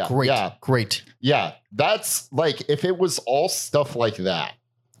 Hell yeah. Great. Yeah. Great. Yeah. That's like if it was all stuff like that.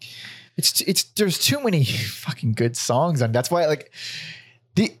 It's there's too many fucking good songs on. That's why like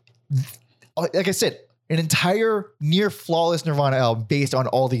like I said, an entire near flawless Nirvana album based on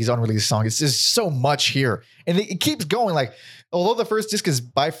all these unreleased songs. It's just so much here, and it keeps going. Like although the first disc is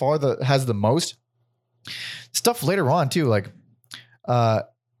by far has the most stuff later on too. Like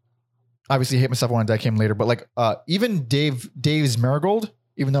obviously Hate Myself One that came later, but like even Dave's Marigold,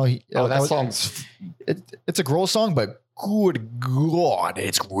 even though Song's it's a Grohl song, but good God,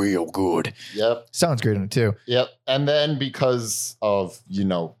 it's real good. Yep. Sounds great in it too. Yep. And then because of,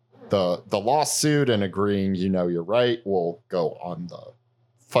 the lawsuit and agreeing, you're right, we'll go on the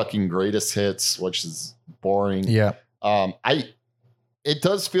fucking greatest hits, which is boring. Yeah. It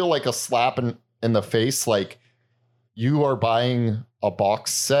does feel like a slap in the face. Like you are buying a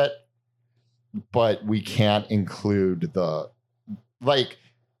box set, but we can't include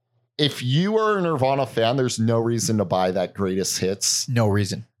if you are a Nirvana fan, there's no reason to buy that greatest hits. No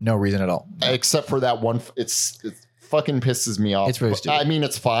reason at all. Except for that one. It fucking pisses me off. It's very stupid. I mean,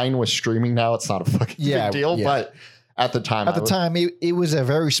 it's fine with streaming now. It's not a fucking big deal, but at the time, it was a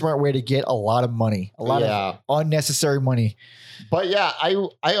very smart way to get a lot of money, a lot of unnecessary money. But yeah,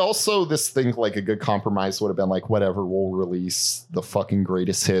 I also think like a good compromise would have been like, whatever, we'll release the fucking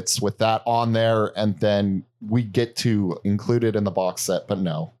greatest hits with that on there, and then we get to include it in the box set. But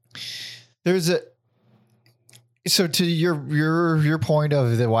no, so to your point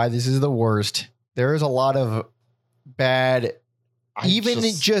of why this is the worst, there is a lot of bad,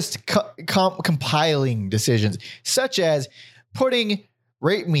 compiling decisions, such as putting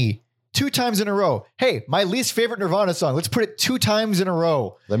Rape Me 2 times in a row. Hey, my least favorite Nirvana song. Let's put it 2 times in a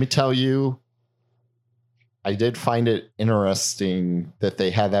row. Let me tell you, I did find it interesting that they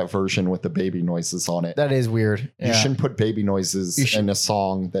had that version with the baby noises on it. That is weird. You shouldn't put baby noises in a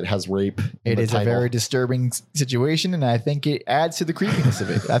song that has rape. It is a very disturbing situation, and I think it adds to the creepiness of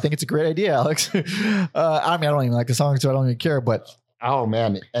it. I think it's a great idea, Alex. I don't even like the song, so I don't even care. But oh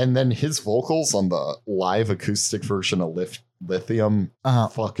man, and then his vocals on the live acoustic version of Lithium,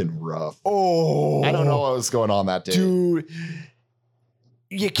 fucking rough. Oh, I don't know what was going on that day, dude.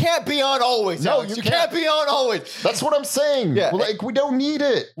 You can't be on always. No, Alex. You can't be on always. That's what I'm saying. Yeah. Like, we don't need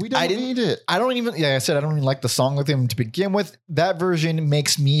it. We don't need it. I don't even, I said, I don't even like the song with him to begin with. That version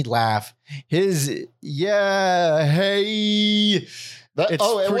makes me laugh. His, hey.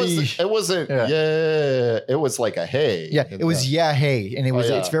 It wasn't, it was like a hey. Yeah, it was, hey. And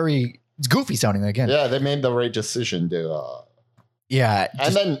it's it's goofy sounding again. Yeah, they made the right decision to,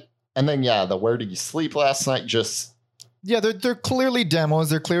 And then, the Where Did You Sleep Last Night yeah, they're clearly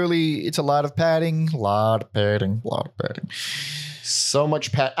demos. It's a lot of padding. So much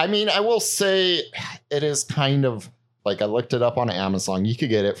I mean, I will say it is kind of like I looked it up on Amazon. You could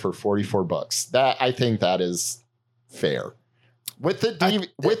get it for $44. I think that is fair. With the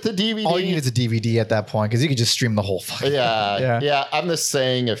DVD, all you need is a DVD at that point because you can just stream the whole fucking. Yeah. I'm just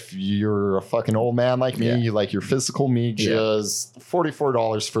saying, if you're a fucking old man like me, you like your physical medias,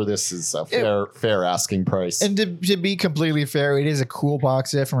 $44 for this is a fair asking price. And to be completely fair, it is a cool box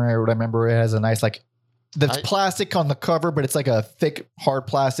set. From what I remember, it has a nice plastic on the cover, but it's like a thick, hard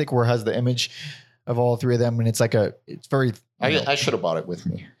plastic where it has the image of all 3 of them, and it's very. I should have bought it with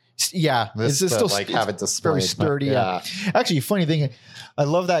me. Yeah, it's still have it displayed. Very sturdy. Yeah. Actually, funny thing, I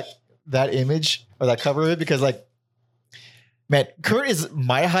love that image or that cover of it because, man, Kurt is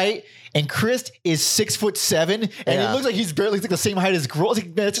my height and Chris is 6'7", and it looks like he's barely the same height as Grohl.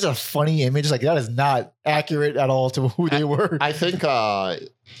 Like, man, it's just a funny image. Like that is not accurate at all to who they were. I think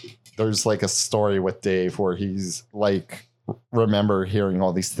there's a story with Dave where he's remember hearing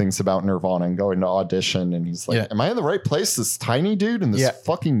all these things about Nirvana and going to audition, and he's like, am I in the right place? This tiny dude and this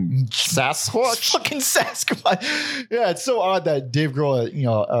fucking Sasquatch. Yeah, it's so odd that Dave Grohl,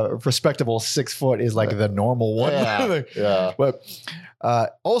 a respectable 6 foot is the normal one. But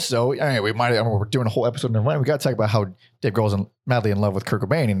also, we're doing a whole episode of Nirvana. We got to talk about how Dave Grohl's madly in love with Kurt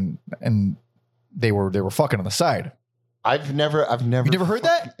Cobain, and they were fucking on the side. I've never You never heard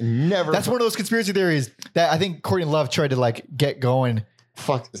that? Never. That's one of those conspiracy theories that I think Courtney Love tried to get going.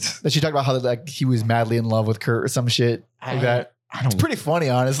 Fuck. That she talked about how he was madly in love with Kurt or some shit like that. It's pretty funny,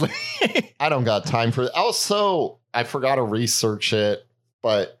 honestly. I don't got time for it. Also, I forgot to research it,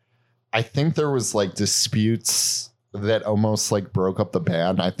 but I think there was disputes that almost broke up the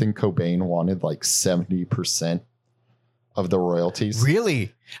band. I think Cobain wanted 70% of the royalties.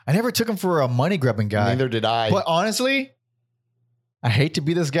 Really? I never took him for a money grubbing guy. Neither did I. But honestly, I hate to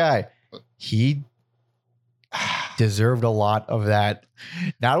be this guy. He deserved a lot of that.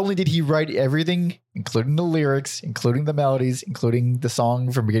 Not only did he write everything, including the lyrics, including the melodies, including the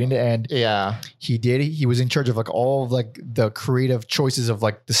song from beginning to end, Yeah. he was in charge of like all of like the creative choices of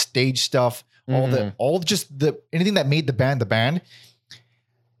like the stage stuff, anything that made the band.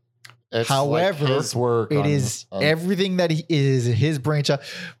 It's However, like his work It is everything that he is his brainchild.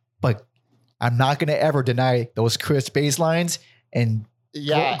 But I'm not going to ever deny those crisp bass lines and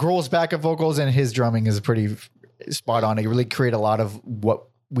Grohl's backup vocals and his drumming is pretty spot on. It really create a lot of what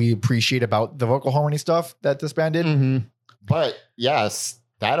we appreciate about the vocal harmony stuff that this band did. Mhm. But yes,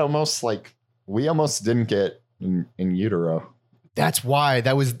 we almost didn't get in utero. That's why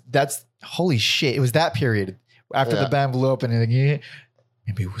that's holy shit. It was that period after the band blew up and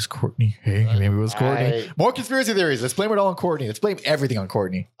maybe it was Courtney. Hey, maybe it was Courtney. More conspiracy theories. Let's blame it all on Courtney. Let's blame everything on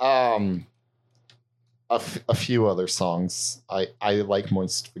Courtney. A few other songs. I like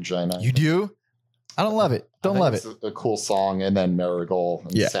Moist Vagina. You do? I don't love it. Don't love it. It's a cool song. And then Marigold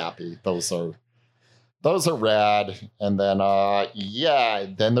and Sappy. Those are rad. And then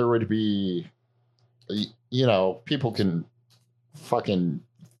then there would be, people can fucking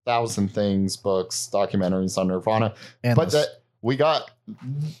 1,000 things, books, documentaries on Nirvana. Endless. But we got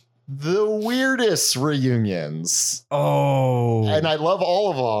the weirdest reunions. Oh. And I love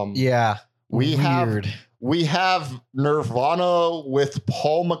all of them. Yeah. We have Nirvana with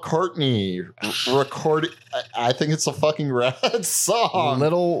Paul McCartney recorded. I think it's a fucking rad song.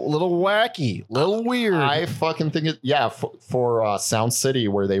 Little wacky, little weird. I fucking think it. For Sound City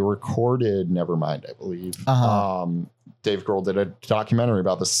where they recorded Nevermind, I believe. Dave Grohl did a documentary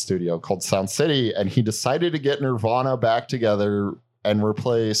about the studio called Sound City, and he decided to get Nirvana back together and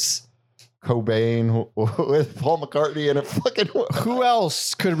replace Cobain with Paul McCartney and a fucking. Who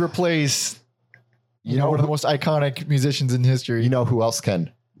else could replace? One of the most iconic musicians in history. You know who else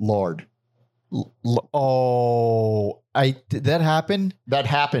can? Lord. Did that happen? That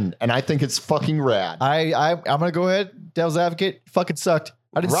happened, and I think it's fucking rad. I'm gonna go ahead, devil's advocate. Fucking sucked.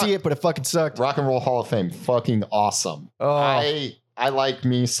 I didn't see it, but it fucking sucked. Rock and Roll Hall of Fame, fucking awesome. Oh. I like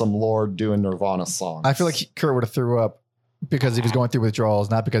me some Lord doing Nirvana songs. I feel like Kurt would have threw up because he was going through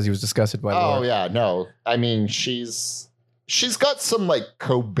withdrawals, not because he was disgusted by Lord. Oh yeah, no. I mean, she's got some like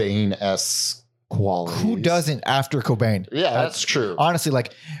Cobain-esque qualities. Who doesn't after Cobain? Yeah, that's true. Honestly,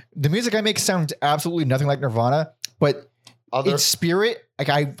 like the music I make sounds absolutely nothing like Nirvana, but in spirit, like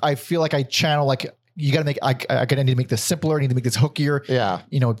I feel like I channel like. You got to make, I need to make this simpler. I need to make this hookier. Yeah.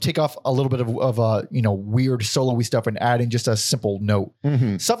 Take off a little bit of weird solo-y stuff and add in just a simple note.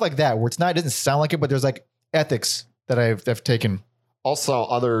 Mm-hmm. Stuff like that where it doesn't sound like it, but there's like ethics that I've taken. Also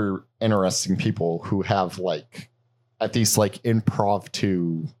other interesting people who have like at these like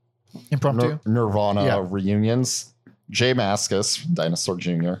impromptu Nirvana reunions. Jay Mascis, Dinosaur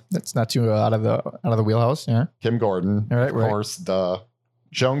Jr. That's not too out of the wheelhouse. Yeah. Kim Gordon. Right. Of course,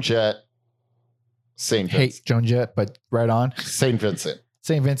 Joan Jett. St. Vincent. Hate Joan Jett, but right on. St. Vincent.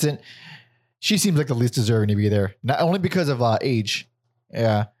 St. Vincent. She seems like the least deserving to be there. Not only because of age.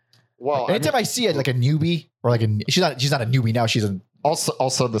 Yeah. Well, anytime I see it like a newbie or like she's not a newbie now. She's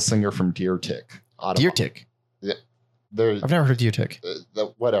also the singer from Deer Tick. Deer Tick. Yeah. I've never heard Deer Tick.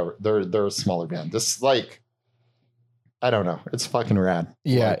 Whatever. They're a smaller band. This like I don't know. It's fucking rad.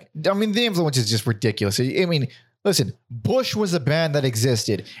 Yeah. I mean, the influence is just ridiculous. I mean, listen, Bush was a band that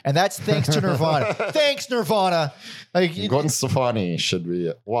existed, and that's thanks to Nirvana. Thanks, Nirvana. Like Gwen Stefani should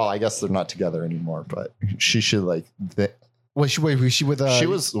be. Well, I guess they're not together anymore, but she should like. Was she with? She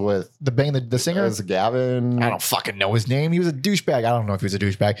was with the band, the singer. Was Gavin? I don't fucking know his name. He was a douchebag. I don't know if he was a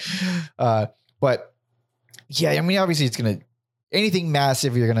douchebag, but yeah, I mean, obviously, it's gonna anything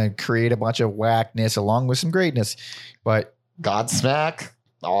massive. You're gonna create a bunch of whackness along with some greatness, but Godsmack.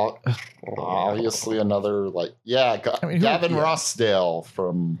 Obviously another like Gavin Rossdale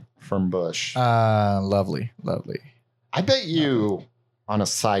from Bush. Lovely. I bet you on a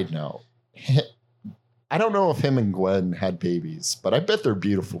side note, I don't know if him and Gwen had babies, but I bet they're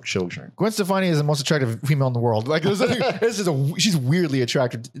beautiful children. Gwen Stefani is the most attractive female in the world. Like she's weirdly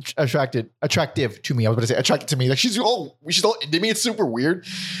attractive to me. I was going to say attracted to me. Like she's all to me it's super weird,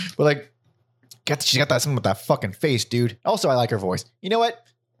 but like she's got that something with that fucking face, dude. Also, I like her voice. You know what?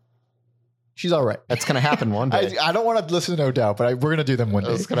 She's all right. That's going to happen one day. I don't want to listen to No Doubt, but we're going to do them one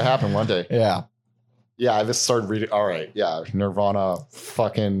day. It's going to happen one day. Yeah. Yeah, I just started reading. All right. Yeah. Nirvana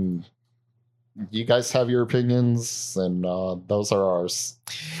fucking. You guys have your opinions, and those are ours.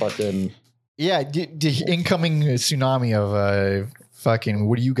 Fucking. Yeah. The incoming tsunami of fucking,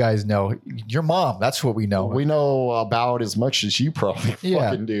 what do you guys know? Your mom. That's what we know. We know about as much as you probably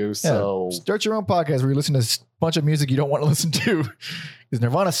fucking do. So start your own podcast where you listen to a bunch of music you don't want to listen to. Because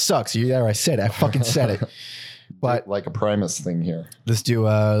Nirvana sucks. I said it. I fucking said it. But like a Primus thing here. let's do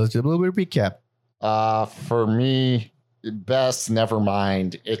a little bit of recap. For me, best, never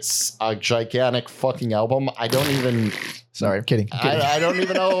mind. It's a gigantic fucking album. I don't even Sorry, I'm kidding. I don't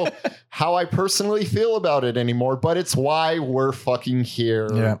even know how I personally feel about it anymore, but it's why we're fucking here.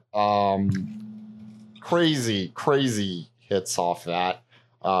 Yeah. Crazy hits off that.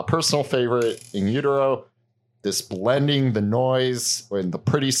 Personal favorite, In Utero. This blending the noise and the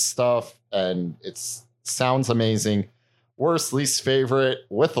pretty stuff, and it sounds amazing. Worst, least favorite,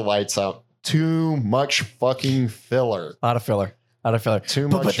 With the Lights Out. Too much fucking filler. A lot of filler. Too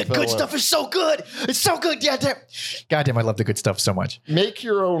But much the filler. good stuff is so good. It's so good. Yeah, God damn, I love the good stuff so much. Make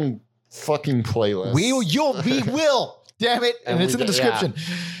your own fucking playlist. We will. Damn it. And it's in the description.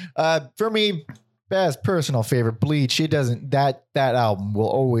 For me, best personal favorite, Bleach. It doesn't, that album will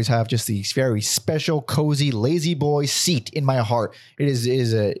always have just the very special, cozy, lazy boy seat in my heart. It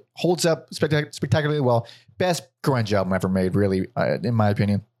is holds up spectacularly well. Best grunge album ever made, really, in my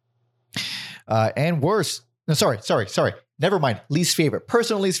opinion. And worse. No, sorry. Never mind. Least favorite.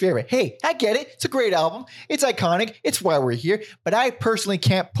 Personal least favorite. Hey, I get it. It's a great album. It's iconic. It's why we're here. But I personally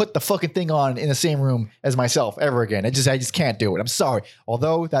can't put the fucking thing on in the same room as myself ever again. I just can't do it. I'm sorry.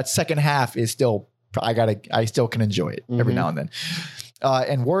 Although that second half is still, I still can enjoy it every now and then.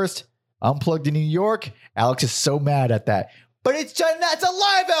 And worst, Unplugged in New York. Alex is so mad at that. But it's a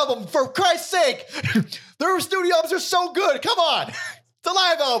live album, for Christ's sake. Their studio albums are so good. Come on. It's a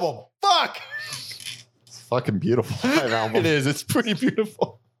live album. Fuck. Fucking beautiful live album. It is. It's pretty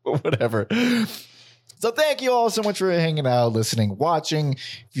beautiful. But whatever. So thank you all so much for hanging out, listening, watching.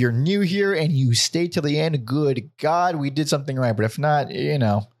 If you're new here and you stayed till the end, good God, we did something right. But if not,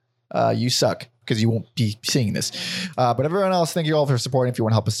 you suck because you won't be seeing this. But everyone else, thank you all for supporting. If you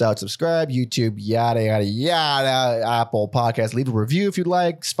want to help us out, subscribe, YouTube, yada, yada, yada, Apple Podcast. Leave a review if you'd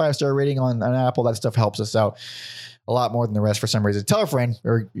like. 5-star rating on Apple. That stuff helps us out a lot more than the rest for some reason. Tell a friend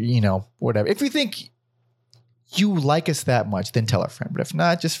or, whatever. If you think you like us that much, then tell a friend. But if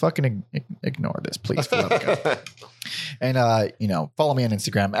not, just fucking ignore this, please. For love of God. And, follow me on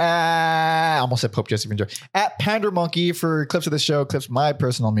Instagram. I almost said Pope Jesse Ventura. At Pander Monkey for clips of the show, clips of my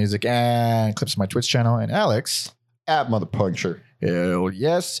personal music, and clips of my Twitch channel. And Alex. At Mother Puncture. Hell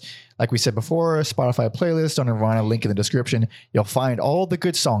yes. Like we said before, Spotify playlist on Nirvana, link in the description. You'll find all the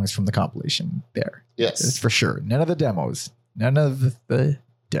good songs from the compilation there. Yes. It's for sure. None of the demos.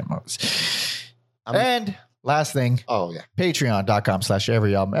 And last thing. Oh, yeah.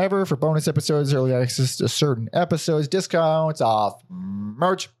 Patreon.com/everyalbumever for bonus episodes, early access to certain episodes, discounts off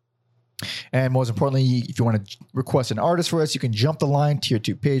merch. And most importantly, if you want to request an artist for us, you can jump the line. Tier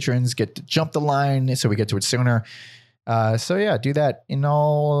 2 patrons get to jump the line so we get to it sooner. So yeah, do that and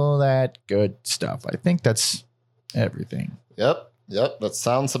all that good stuff. I think that's everything. Yep. That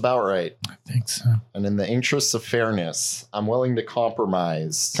sounds about right. I think so. And in the interest of fairness, I'm willing to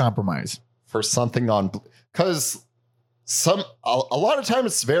compromise for something on, because a lot of time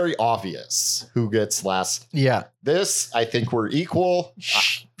it's very obvious who gets last. Yeah. This, I think we're equal.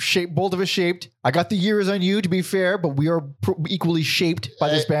 Both of us shaped. I got the years on you, to be fair, but we are equally shaped by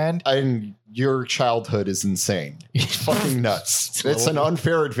this band. And your childhood is insane. It's fucking nuts. It's an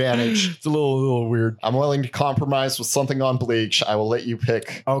unfair advantage. It's a little weird. I'm willing to compromise with something on Bleach. I will let you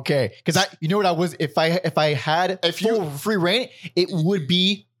pick. Okay, because you know what I was, if I had full free reign, it would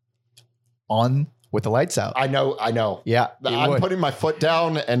be on With the Lights Out. I know. Yeah, I'm putting my foot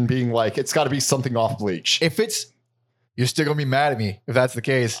down and being like, it's got to be something off Bleach. If it's, you're still gonna be mad at me if that's the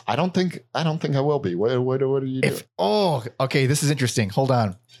case. I don't think I will be. What are you doing? Okay, this is interesting. Hold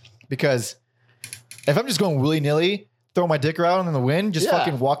on, because if I'm just going willy-nilly, throw my dick around in the wind, just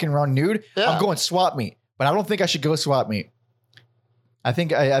fucking walking around nude, I'm going swap meet. But I don't think I should go swap meet. I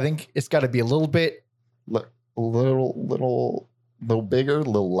think it's got to be a little bit, little bigger, a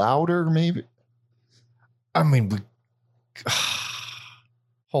little louder, maybe. I mean,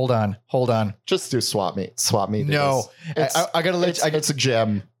 hold on. Just do swap meet. Swap meet. No, I gotta let you. It's a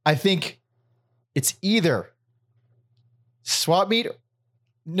gem. I think it's either swap meet.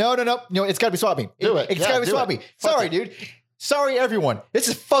 No. It's got to be swap meet. Do it. It's got to be swap meet. Sorry, dude. Sorry, everyone. This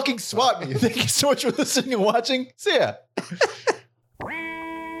is fucking swap meet. Thank you so much for listening and watching. See ya.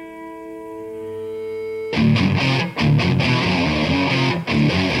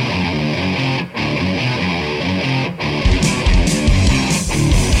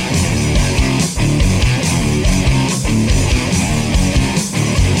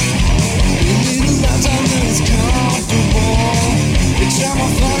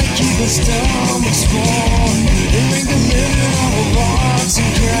 Stomach small, they make the living out of arts and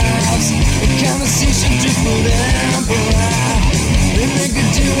crafts. A conversation to put amber out. They make a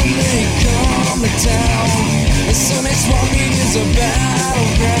deal when they come to town. The Sunday swap meet is a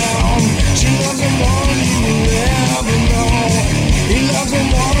battleground. She loves him more than you will ever know. He loves him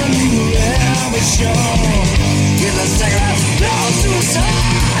more than you will ever show. Give the cigarettes close to his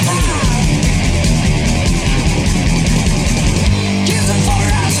heart. Give the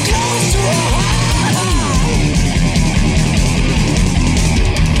photographs close to her heart.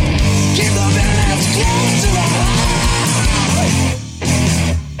 Keep the bitterness close to her heart.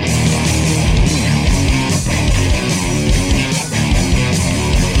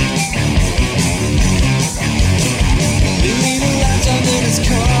 You lead a lifetime that is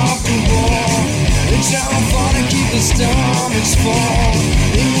comfortable. It's trying fun to keep the stomachs full.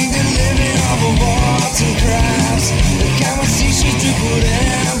 They need the living off of arts and crafts. The conversations dribbled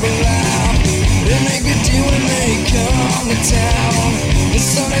and laugh. They make a deal when they come to town. The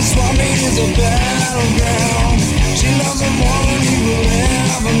Sunday swap meet is a battleground. She loves him more than he will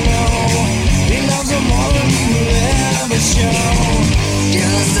ever know. He loves her more than he will ever show. Give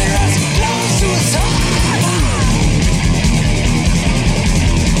the cigarettes close to his heart.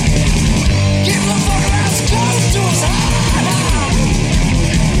 Keep the photographs close to his heart.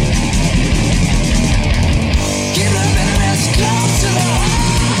 Keep the bitterness close to the heart.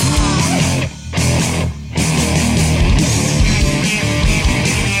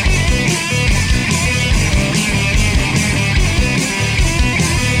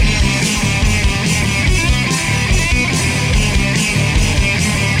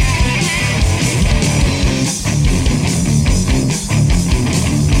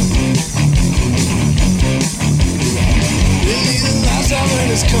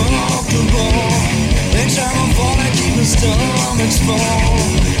 Is comfortable. They try to fall and keep the stomachs full.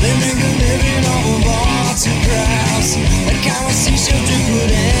 They make a living off of arts and crafts. The conversation do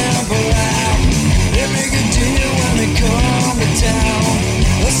good and laugh. They make a deal when they come to town.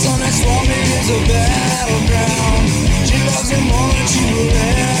 The Sunday swap meet is a battleground. She loves him more than she will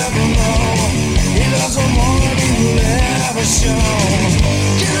ever know. He loves her more than he will ever show.